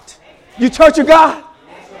God. You Church of God?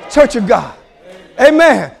 Church of God.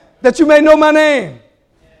 Amen, that you may know my name.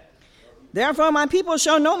 Therefore my people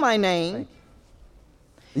shall know my name.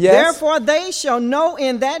 Yes. Therefore they shall know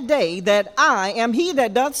in that day that I am he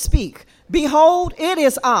that doth speak. Behold, it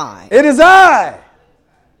is I. It is I.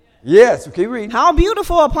 Yes, keep reading. How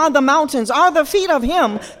beautiful upon the mountains are the feet of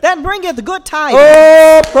him that bringeth good tidings.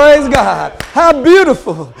 Oh, praise God. How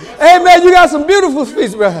beautiful. Amen. You got some beautiful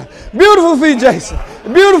feet, brother. Beautiful feet, Jason.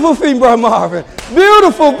 Beautiful feet, brother Marvin.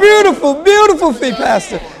 Beautiful, beautiful, beautiful feet,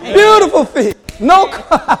 Pastor. Beautiful feet. No.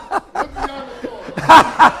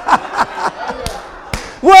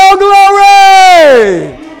 Well,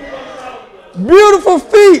 glory. Beautiful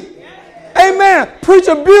feet. Amen. Preach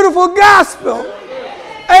a beautiful gospel.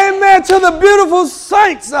 Amen. To the beautiful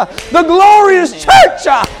saints, the glorious church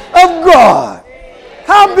of God.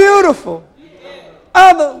 How beautiful.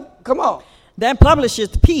 Come on. That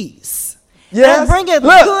publisheth peace. Yes. That bringeth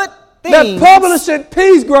Look, good that things. publisheth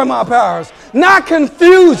peace, Grandma Powers. Not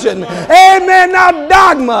confusion. Amen. Not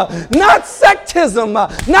dogma. Not sectism.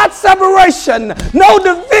 Not separation. No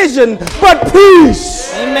division. But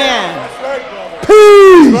peace. Amen.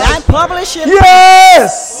 Peace. That publisheth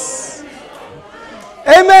Yes.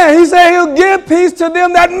 Amen. He said he'll give peace to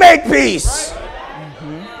them that make peace.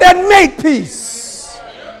 That make peace.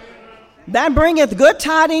 that bringeth good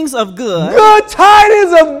tidings of good. Good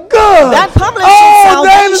tidings of good. That publishes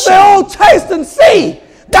David said, salvation. oh, taste and see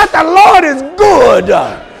that the Lord is good.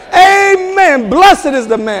 Amen. Blessed is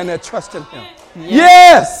the man that trusts in him.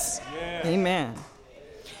 Yes. Amen.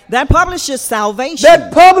 That publishes salvation.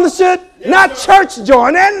 That publisheth not church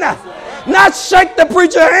joining, not shake the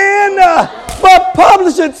preacher hand, but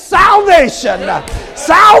publisheth salvation.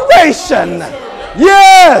 Salvation.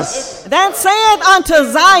 Yes. That saith unto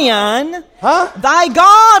Zion, thy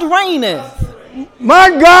God reigneth. My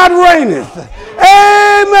God reigneth.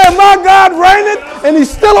 Amen. My God reigneth, and he's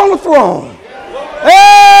still on the throne.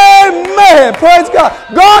 Amen. Praise God.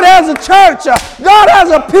 God has a church. God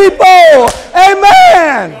has a people.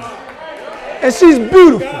 Amen. And she's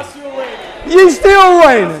beautiful. He's still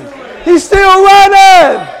reigning. He's still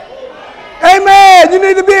reigning. Amen. You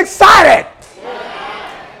need to be excited.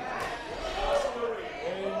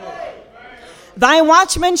 Thy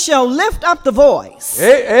watchmen shall lift up the voice.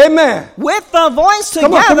 Amen. With the voice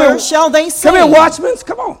Come on, together here. shall they sing. Come here, watchmen.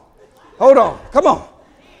 Come on. Hold on. Come on.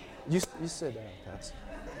 You sit down, Pastor.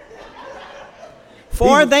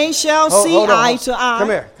 For they shall see hold on, eye hold to on. eye. Come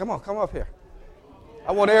here. Come up here.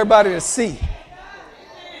 I want everybody to see.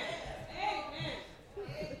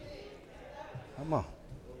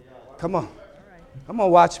 Come on,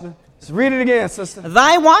 watchman. Let's read it again, sister.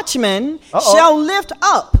 Thy watchmen shall lift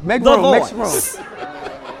up Make the room, voice. make some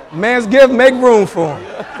room. Man's gift, make room for him.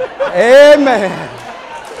 Amen.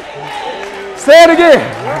 Say it again.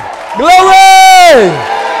 Glory!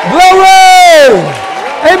 Glory!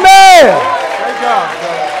 Amen. Thank God.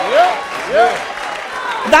 Yeah.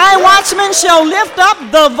 Thy watchmen shall lift up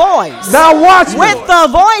the voice. Thou watchman. With the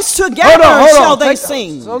voice together shall they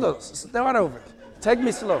sing. Hold on. Start over. Take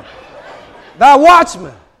me slow. Thy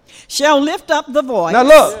watchman shall lift up the voice. Now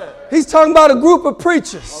look, he's talking about a group of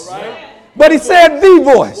preachers. Right. But he said the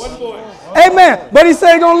voice. Amen. But he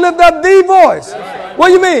said he's going to lift up the voice. What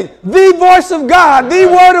do you mean? The voice of God, the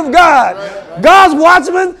word of God. God's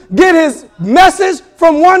watchmen get his message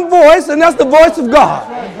from one voice, and that's the voice of God.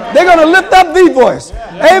 They're going to lift up the voice.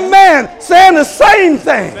 Amen. Saying the same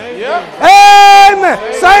thing. Amen.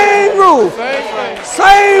 Same rule.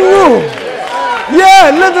 Same rule.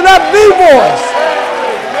 Yeah, lifting up the voice.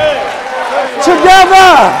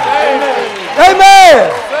 Together.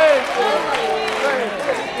 Amen.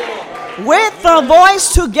 With the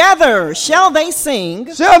voice together shall they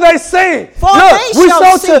sing. Shall they sing? For look, they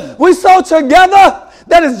shall sing. We so together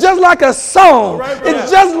that it's just like a song.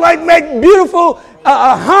 It's just like make beautiful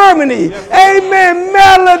harmony. Amen.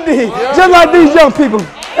 Melody. Just like these young people.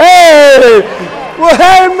 Hey. Well,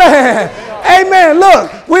 amen. Amen.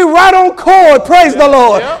 Look, we right on chord. Praise the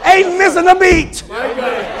Lord. Ain't missing a beat.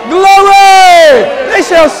 Glory. They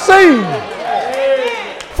shall sing.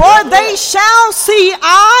 For they shall see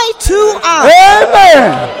eye to eye.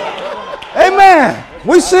 Amen. Amen.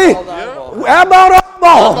 We see. How about our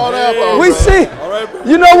ball? We see.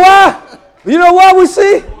 You know why? You know why we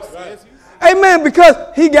see? Amen. Because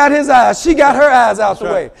he got his eyes. She got her eyes out the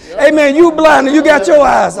way. Amen. You blind and you got your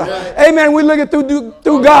eyes out. Amen. We looking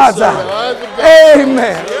through God's eyes.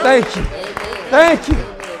 Amen. Thank you. Thank you.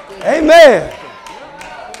 Amen.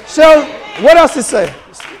 So, what else it say?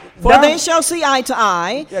 For they shall see eye to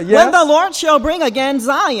eye when the Lord shall bring again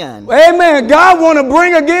Zion. Amen. God want to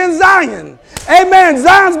bring again Zion. Amen.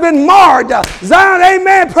 Zion's been marred. Zion,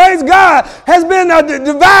 amen, praise God, has been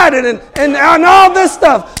divided and all this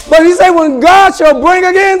stuff. But he said when God shall bring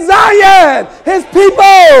again Zion, his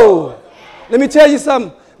people. Let me tell you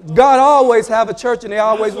something. God always have a church and he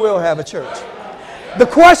always will have a church. The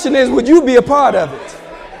question is, would you be a part of it?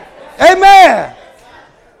 Amen.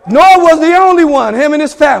 Noah was the only one, him and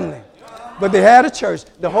his family. But they had a church.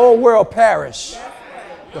 The whole world perished.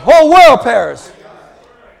 The whole world perished.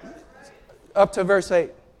 Up to verse 8.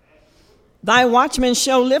 Thy watchmen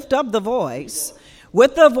shall lift up the voice.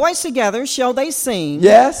 With the voice together shall they sing.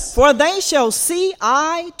 Yes. For they shall see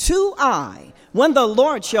eye to eye when the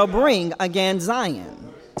Lord shall bring again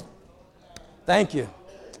Zion. Thank you.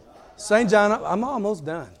 St. John, I'm almost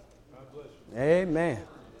done. Amen.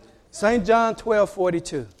 St. John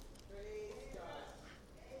 12:42.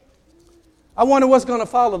 I wonder what's going to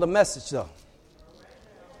follow the message, though.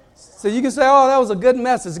 So you can say, oh, that was a good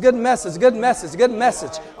message, good message, good message, good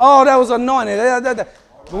message. Oh, that was anointed. But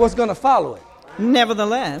what's going to follow it?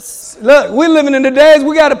 Nevertheless. Look, we're living in the days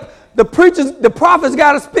we got to, the prophets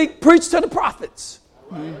got to preach to the prophets.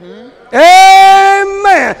 Mm-hmm.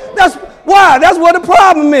 Amen. That's why. That's what the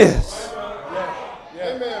problem is.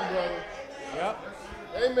 Amen, brother. Yep.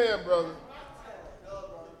 Amen, brother.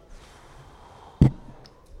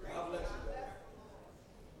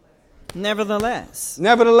 Nevertheless,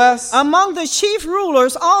 among the chief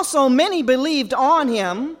rulers also many believed on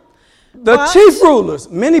him. Chief rulers,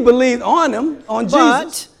 many believed on him, on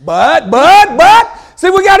Jesus. But, see,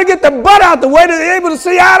 we got to get the butt out the way to be able to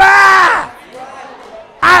see eye to eye.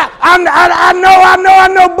 I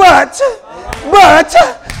know, but,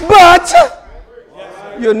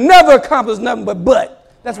 you'll never accomplish nothing but.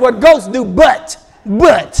 That's what ghosts do, but.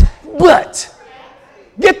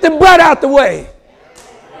 Get the butt out the way.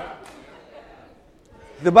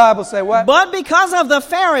 The Bible say what? But because of the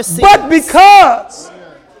Pharisees.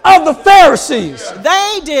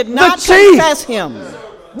 They did not confess him.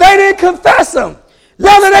 They didn't confess him.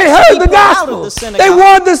 Brother, they heard the gospel. They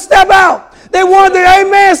wanted to step out. They wanted to,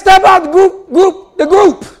 amen, step out the group.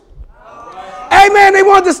 Amen, they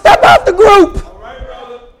wanted to step out the group.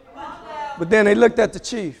 But then they looked at the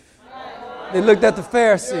chief. They looked at the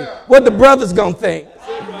Pharisee. What the brothers going to think?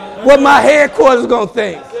 What my headquarters going to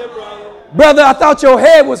think? Brother, I thought your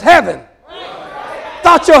head was heaven.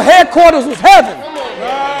 Thought your headquarters was heaven.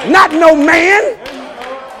 Not no man.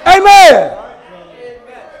 Amen.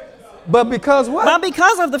 But because what? But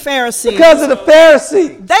because of the Pharisees, Because of the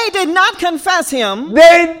Pharisees. they did not confess him.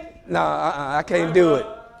 I can't do it.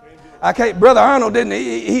 I can't. Brother Arnold didn't.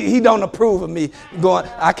 He don't approve of me going.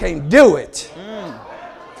 I can't do it.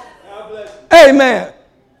 Amen.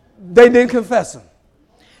 They didn't confess him.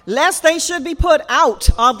 Lest they should be put out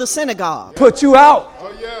of the synagogue. Put you out.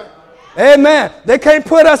 Oh, yeah. Amen. They can't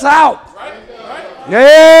put us out.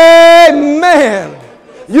 Amen.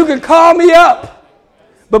 You can call me up,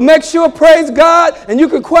 but make sure, praise God, and you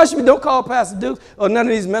can question me. Don't call Pastor Duke or none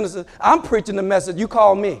of these ministers. I'm preaching the message. You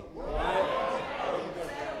call me.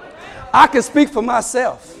 I can speak for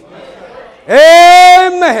myself.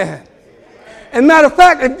 Amen. And matter of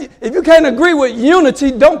fact, if you can't agree with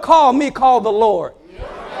unity, don't call me, call the Lord.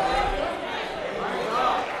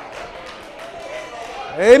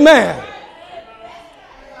 Amen.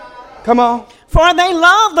 Come on. For they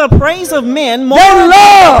love the praise of men more They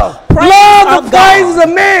love the praises God.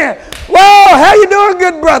 of men. Whoa, how you doing,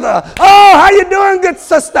 good brother? Oh, how you doing, good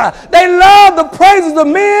sister? They love the praises of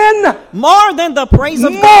men More than the praise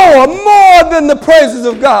of God. more than the praises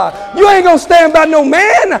of God. You ain't gonna stand by no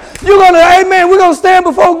man. You're gonna, amen, we're gonna stand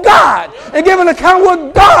before God and give an account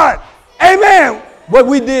with God. Amen. What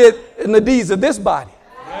we did in the deeds of this body.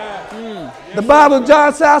 The Bible,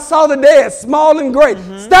 John said, I saw the dead, small and great,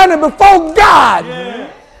 standing before God.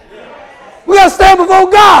 We got to stand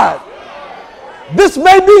before God. This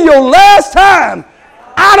may be your last time.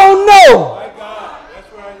 I don't know.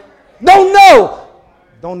 Don't know.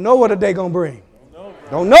 Don't know what a day going to bring.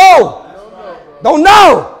 Don't know. Don't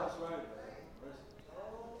know.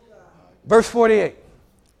 Verse 48.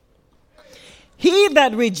 He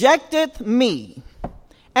that rejecteth me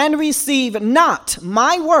and received not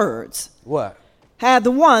my words What? hath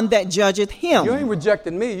the one that judgeth him. You ain't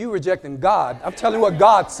rejecting me. You rejecting God. I'm telling you what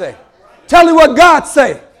God say. Tell you what God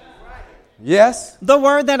say. Yes. The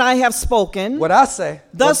word that I have spoken, What I say.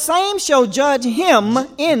 the same shall judge him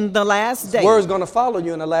in the last day. Word's going to follow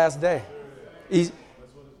you in the last day.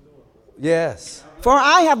 Yes. For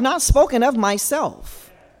I have not spoken of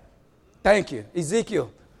myself. Thank you.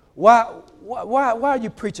 Ezekiel, why are you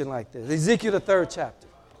preaching like this? Ezekiel, the 3rd chapter.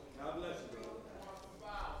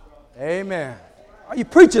 Amen. Are you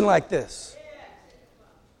preaching like this?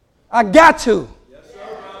 I got to.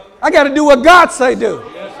 I got to do what God say do.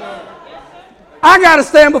 I got to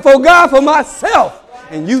stand before God for myself.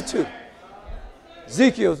 And you too.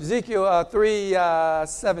 Ezekiel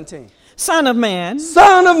 3:17. Son of man,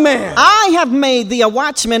 Son of man. I have made thee a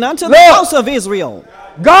watchman unto the Lord. house of Israel.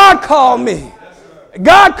 God called me.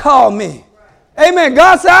 God called me. Amen.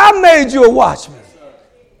 God said, I made you a watchman.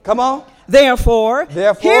 Come on. Therefore,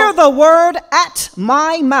 hear the word at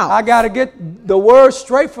my mouth. I got to get the word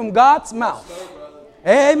straight from God's mouth.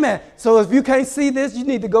 Amen. So if you can't see this, you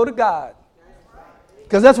need to go to God.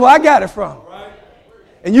 Because that's where I got it from.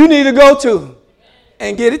 And you need to go to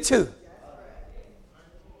and get it too.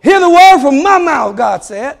 Hear the word from my mouth, God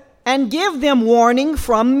said. And give them warning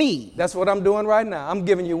from me. That's what I'm doing right now. I'm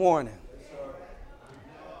giving you warning.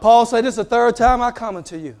 Paul said, this is the 3rd time I come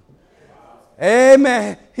unto you.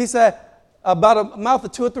 Amen. He said, about a mouth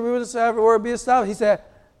of 2 or 3 words, every word be established. He said,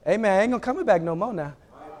 amen, I ain't going to come back no more now.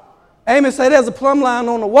 Amen. Say there's a plumb line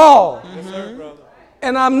on the wall.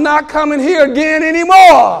 And I'm not coming here again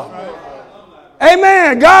anymore.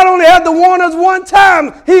 Amen. God only had to warn us one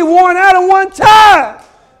time. He warned Adam one time.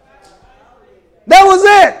 That was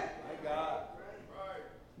it.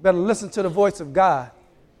 Better listen to the voice of God.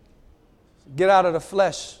 Get out of the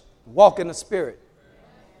flesh. Walk in the spirit.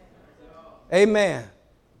 Amen.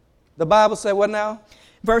 The Bible said what now?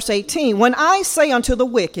 Verse 18, when I say unto the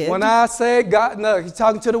wicked, When I say God, no, he's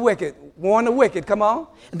talking to the wicked. Warn the wicked, come on.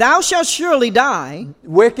 thou shalt surely die,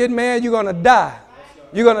 Wicked man, you're going to die.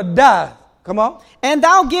 You're going to die. Come on. and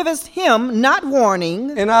thou givest him not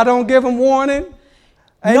warning, And I don't give him warning.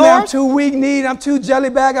 Amen. Nor- I'm too weak-kneed. I'm too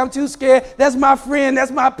jelly-bag. I'm too scared. That's my friend.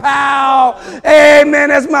 That's my pal. Amen.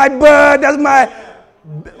 That's my bud. That's my,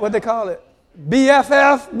 what they call it?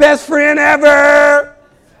 BFF, best friend ever.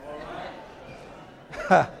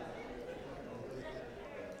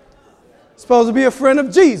 Supposed to be a friend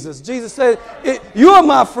of Jesus. Jesus said, you are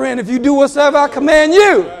my friend if you do whatsoever I command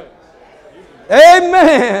you.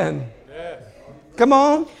 Amen. Come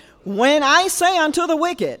on. when I say unto the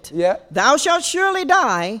wicked, Yeah. thou shalt surely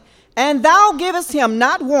die, and thou givest him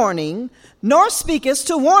not warning, nor speakest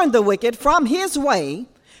to warn the wicked from his way,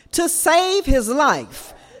 to save his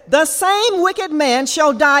life, the same wicked man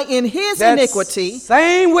shall die in his That iniquity,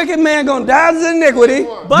 same wicked man going to die in his iniquity.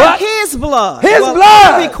 but his blood His will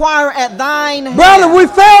blood. I require at thine hand. Brother, we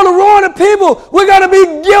fail to warn the people. We're going to be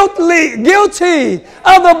guilty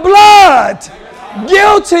of the blood.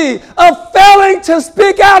 guilty of failing to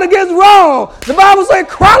speak out against wrong. The Bible says,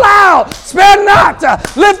 cry loud, spare not,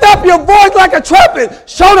 lift up your voice like a trumpet.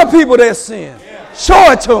 Show the people their sin.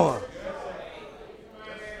 Show it to them.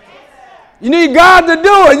 You need God to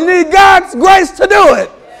do it. You need God's grace to do it.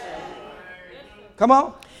 Come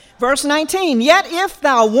on. Verse 19, yet if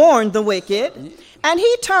thou warn the wicked, and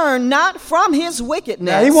he turn not from his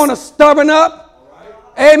wickedness. Now he want to stubborn up.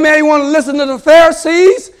 Amen. He want to listen to the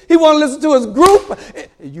Pharisees. He want to listen to his group.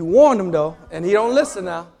 You warned him, though, and he don't listen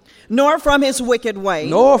now. Nor from his wicked way.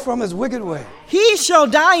 Nor from his wicked way. He shall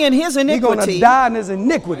die in his iniquity. He's going to die in his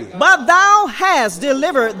iniquity. But thou hast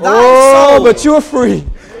delivered thy soul. But you're free.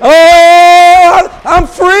 Oh, I'm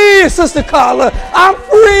free, Sister Carla. I'm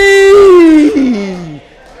free.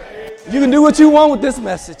 You can do what you want with this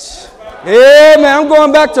message. Amen. I'm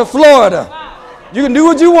going back to Florida. You can do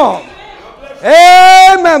what you want.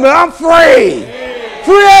 Amen. But I'm free.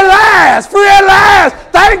 Free at last. Free at last.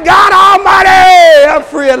 Thank God Almighty. I'm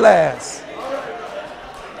free at last.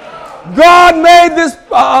 God made this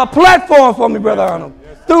platform for me, Brother Arnold.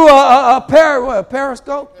 Through a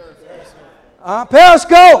periscope.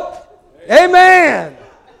 Periscope. Amen.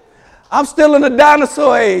 I'm still in the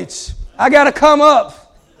dinosaur age. I got to come up.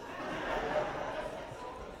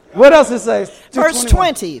 What else it says? Verse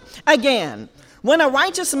 20. Again, when a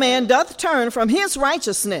righteous man doth turn from his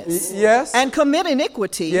righteousness and commit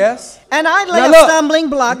iniquity, and I lay a stumbling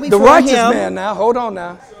block before him. The righteous man now, hold on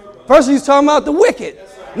now. First he's talking about the wicked.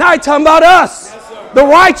 Now he's talking about us, the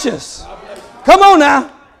righteous. Come on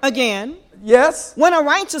now. Again. Yes. When a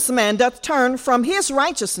righteous man doth turn from his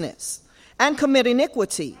righteousness and commit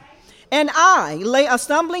iniquity, and I lay a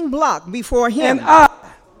stumbling block before him. And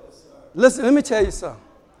listen, let me tell you something.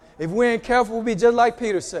 If we ain't careful, we'll be just like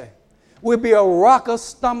Peter said. We'll be a rock of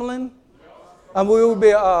stumbling, and we will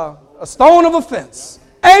be a stone of offense.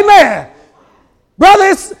 Amen.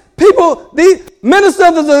 Brothers, people, the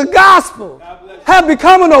ministers of the gospel have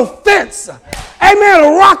become an offense. Amen.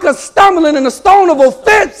 A rock of stumbling and a stone of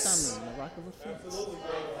offense.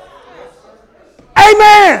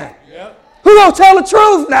 Amen. Who gonna tell the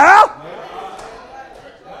truth now?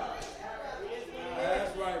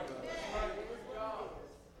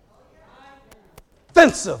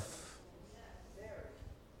 Offensive.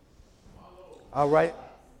 All right.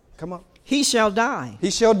 Come on. He shall die. He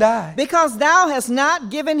shall die. Because thou hast not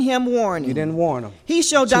given him warning. You didn't warn him. He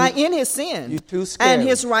shall die in his sin. You too scared. And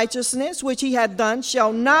his righteousness, which he had done,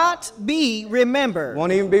 shall not be remembered.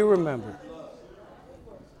 Won't even be remembered.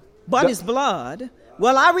 But his blood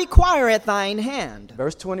will I require at thine hand.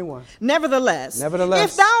 Verse 21. Nevertheless,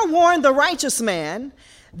 if thou warn the righteous man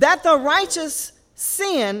that the righteous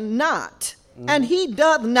sin not, and he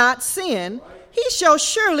doth not sin, he shall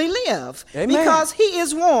surely live. Amen. Because he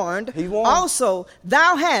is warned. Also,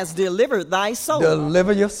 thou hast delivered thy soul.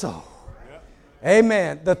 Deliver your soul.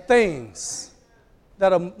 Amen. The things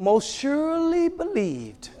that are most surely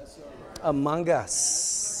believed among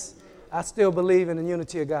us. I still believe in the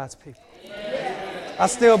unity of God's people. I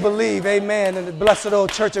still believe, amen, in the blessed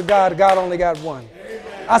old church of God. God only got one.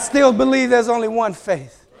 I still believe there's only one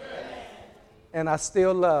faith. And I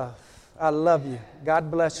still love. I love you.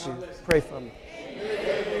 God bless you. Pray for me.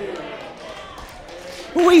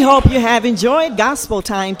 We hope you have enjoyed Gospel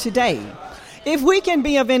Time today. If we can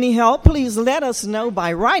be of any help, please let us know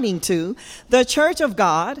by writing to the Church of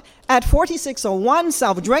God at 4601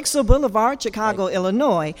 South Drexel Boulevard, Chicago,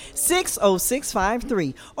 Illinois,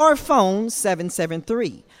 60653, or phone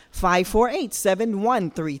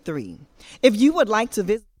 773-548-7133. If you would like to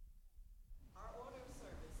visit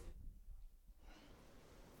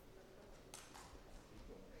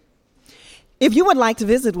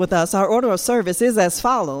with us, our order of service is as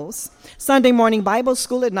follows. Sunday morning Bible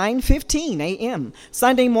school at 9:15 a.m.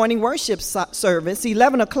 Sunday morning worship service,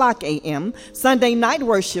 11 o'clock a.m. Sunday night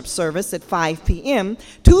worship service at 5 p.m.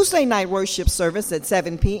 Tuesday night worship service at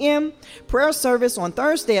 7 p.m. Prayer service on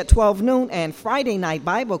Thursday at 12 noon and Friday night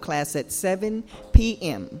Bible class at 7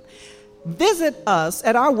 p.m. Visit us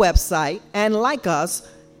at our website and like us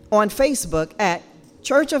on Facebook at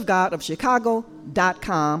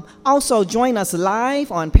churchofgodofchicago.com. Also join us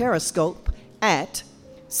live on Periscope at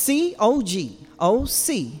COGOC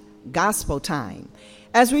Gospel Time.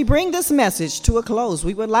 As we bring this message to a close,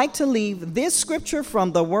 we would like to leave this scripture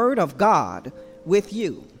from the Word of God with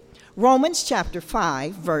you. Romans chapter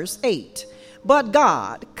 5, verse 8. But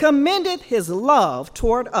God commended his love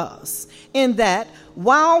toward us, in that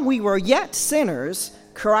while we were yet sinners,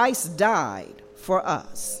 Christ died for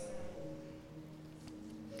us.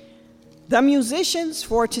 The musicians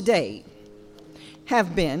for today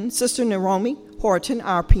have been Sister Naomi Horton,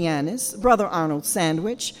 our pianist, Brother Arnold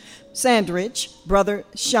Sandwich, Sandridge, Brother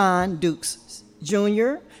Sean Dukes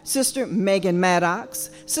Jr., Sister Megan Maddox,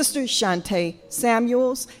 Sister Shantae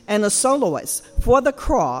Samuels, and the soloist for the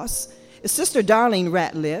cross is Sister Darlene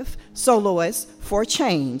Ratliff, soloist for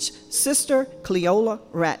Change, Sister Cleola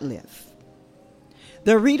Ratliff.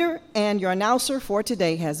 The reader and your announcer for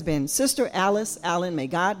today has been Sister Alice Allen. May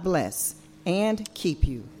God bless and keep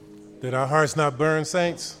you. Did our hearts not burn,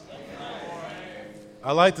 saints?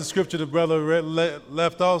 I like the scripture the brother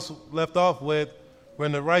left off with,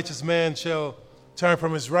 when the righteous man shall turn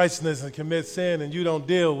from his righteousness and commit sin, and you don't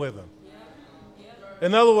deal with him.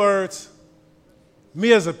 In other words,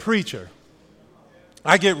 me as a preacher,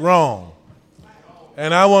 I get wrong,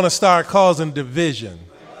 and I want to start causing division.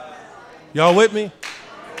 Y'all with me?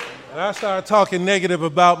 And I start talking negative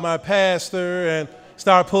about my pastor and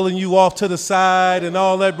start pulling you off to the side and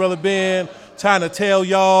all that, Brother Ben, trying to tell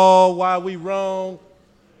y'all why we wrong.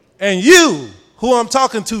 And you, who I'm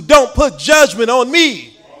talking to, don't put judgment on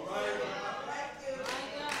me.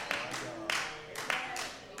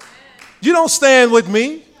 You don't stand with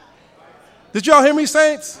me. Did y'all hear me,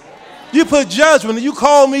 saints? You put judgment and you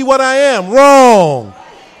call me what I am, wrong.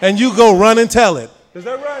 And you go run and tell it. Is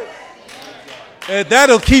that right? And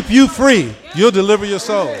that'll keep you free. You'll deliver your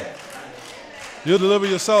soul. You'll deliver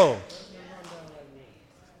your soul.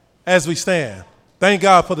 As we stand. Thank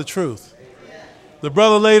God for the truth. The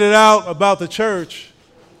brother laid it out about the church.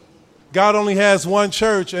 God only has one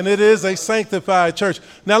church, and it is a sanctified church.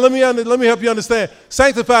 Now, let me help you understand.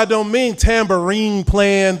 Sanctified don't mean tambourine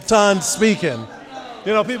playing, tongue speaking.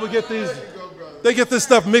 You know, people get this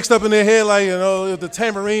stuff mixed up in their head, like, you know, the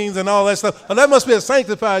tambourines and all that stuff. Oh, that must be a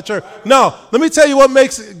sanctified church. No, let me tell you what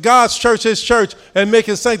makes God's church his church and make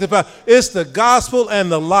it sanctified. It's the gospel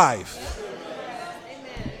and the life.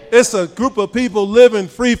 It's a group of people living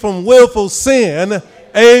free from willful sin.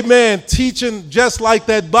 Amen. Teaching just like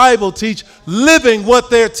that Bible teach, living what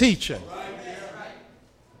they're teaching.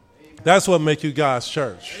 That's what makes you God's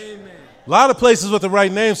church. A lot of places with the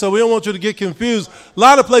right name, so we don't want you to get confused. A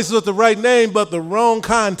lot of places with the right name, but the wrong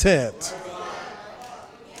content.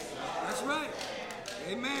 That's right.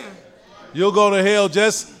 Amen. You'll go to hell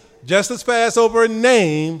just as fast over a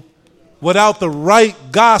name without the right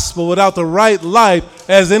gospel, without the right life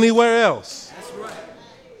as anywhere else. That's right.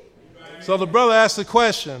 So the brother asked the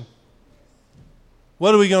question,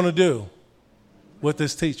 what are we going to do with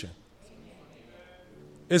this teaching?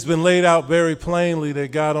 It's been laid out very plainly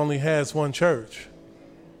that God only has one church.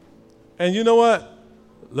 And you know what?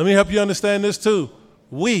 Let me help you understand this too.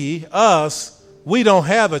 We don't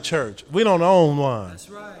have a church. We don't own one. That's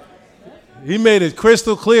right. He made it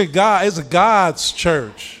crystal clear. God is God's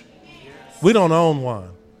church. We don't own one.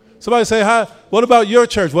 Somebody say, hi, what about your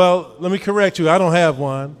church? Well, let me correct you. I don't have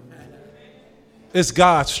one. It's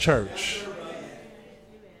God's church.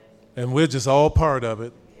 And we're just all part of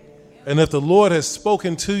it. And if the Lord has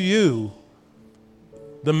spoken to you,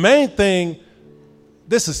 the main thing,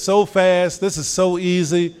 this is so fast, this is so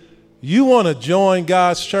easy. You want to join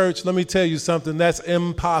God's church, let me tell you something, that's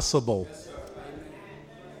impossible.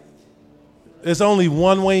 There's only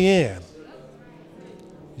one way in.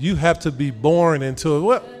 You have to be born into it.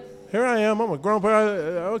 Well, here I am, I'm a grown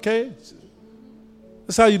person. Okay.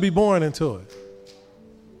 That's how you be born into it.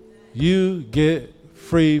 You get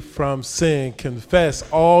free from sin, confess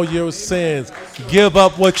all your sins, give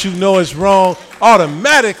up what you know is wrong,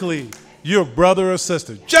 automatically you're a brother or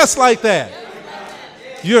sister, just like that.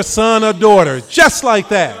 You're a son or daughter, just like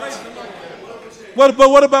that. But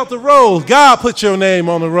what about the roll? God put your name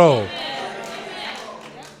on the roll.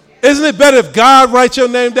 Isn't it better if God writes your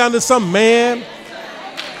name down to some man?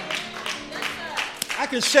 I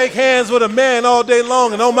can shake hands with a man all day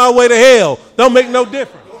long and on my way to hell. Don't make no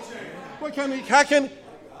difference.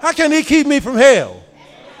 How can he keep me from hell?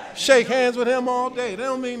 Shake hands with him all day. That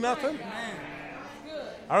don't mean nothing.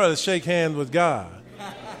 I'd rather shake hands with God.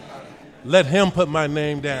 Let him put my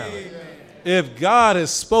name down. If God has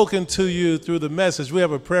spoken to you through the message, we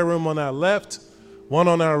have a prayer room on our left, one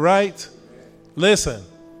on our right. Listen,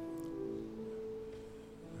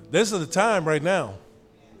 this is the time right now.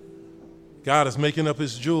 God is making up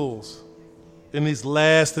his jewels in these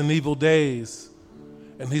last and evil days.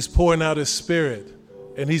 And he's pouring out his spirit.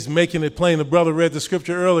 And he's making it plain. The brother read the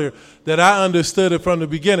scripture earlier that I understood it from the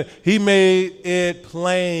beginning. He made it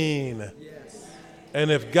plain. Yes.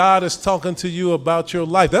 And if God is talking to you about your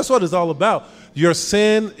life, that's what it's all about. Your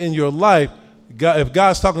sin in your life. God, if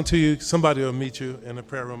God's talking to you, somebody will meet you in the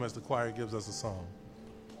prayer room as the choir gives us a song.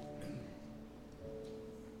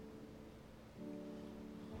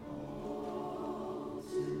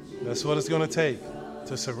 That's what it's going to take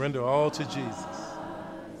to surrender all to Jesus.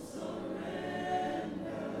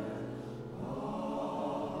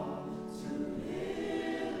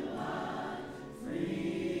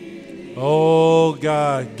 Oh,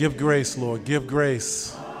 God, give grace, Lord. Give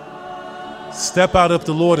grace. Step out if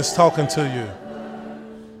the Lord is talking to you.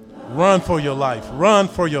 Run for your life. Run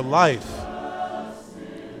for your life.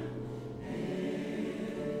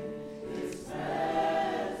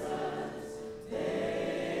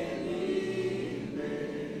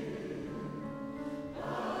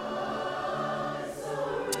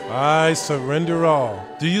 I surrender all.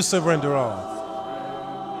 Do you surrender all?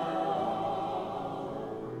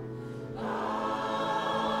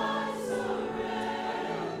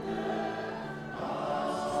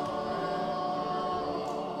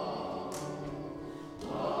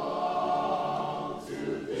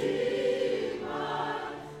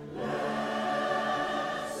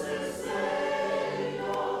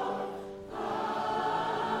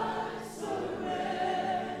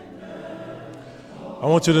 I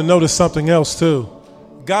want you to notice something else too.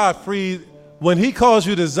 God freed, when he calls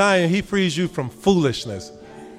you to Zion, he frees you from foolishness.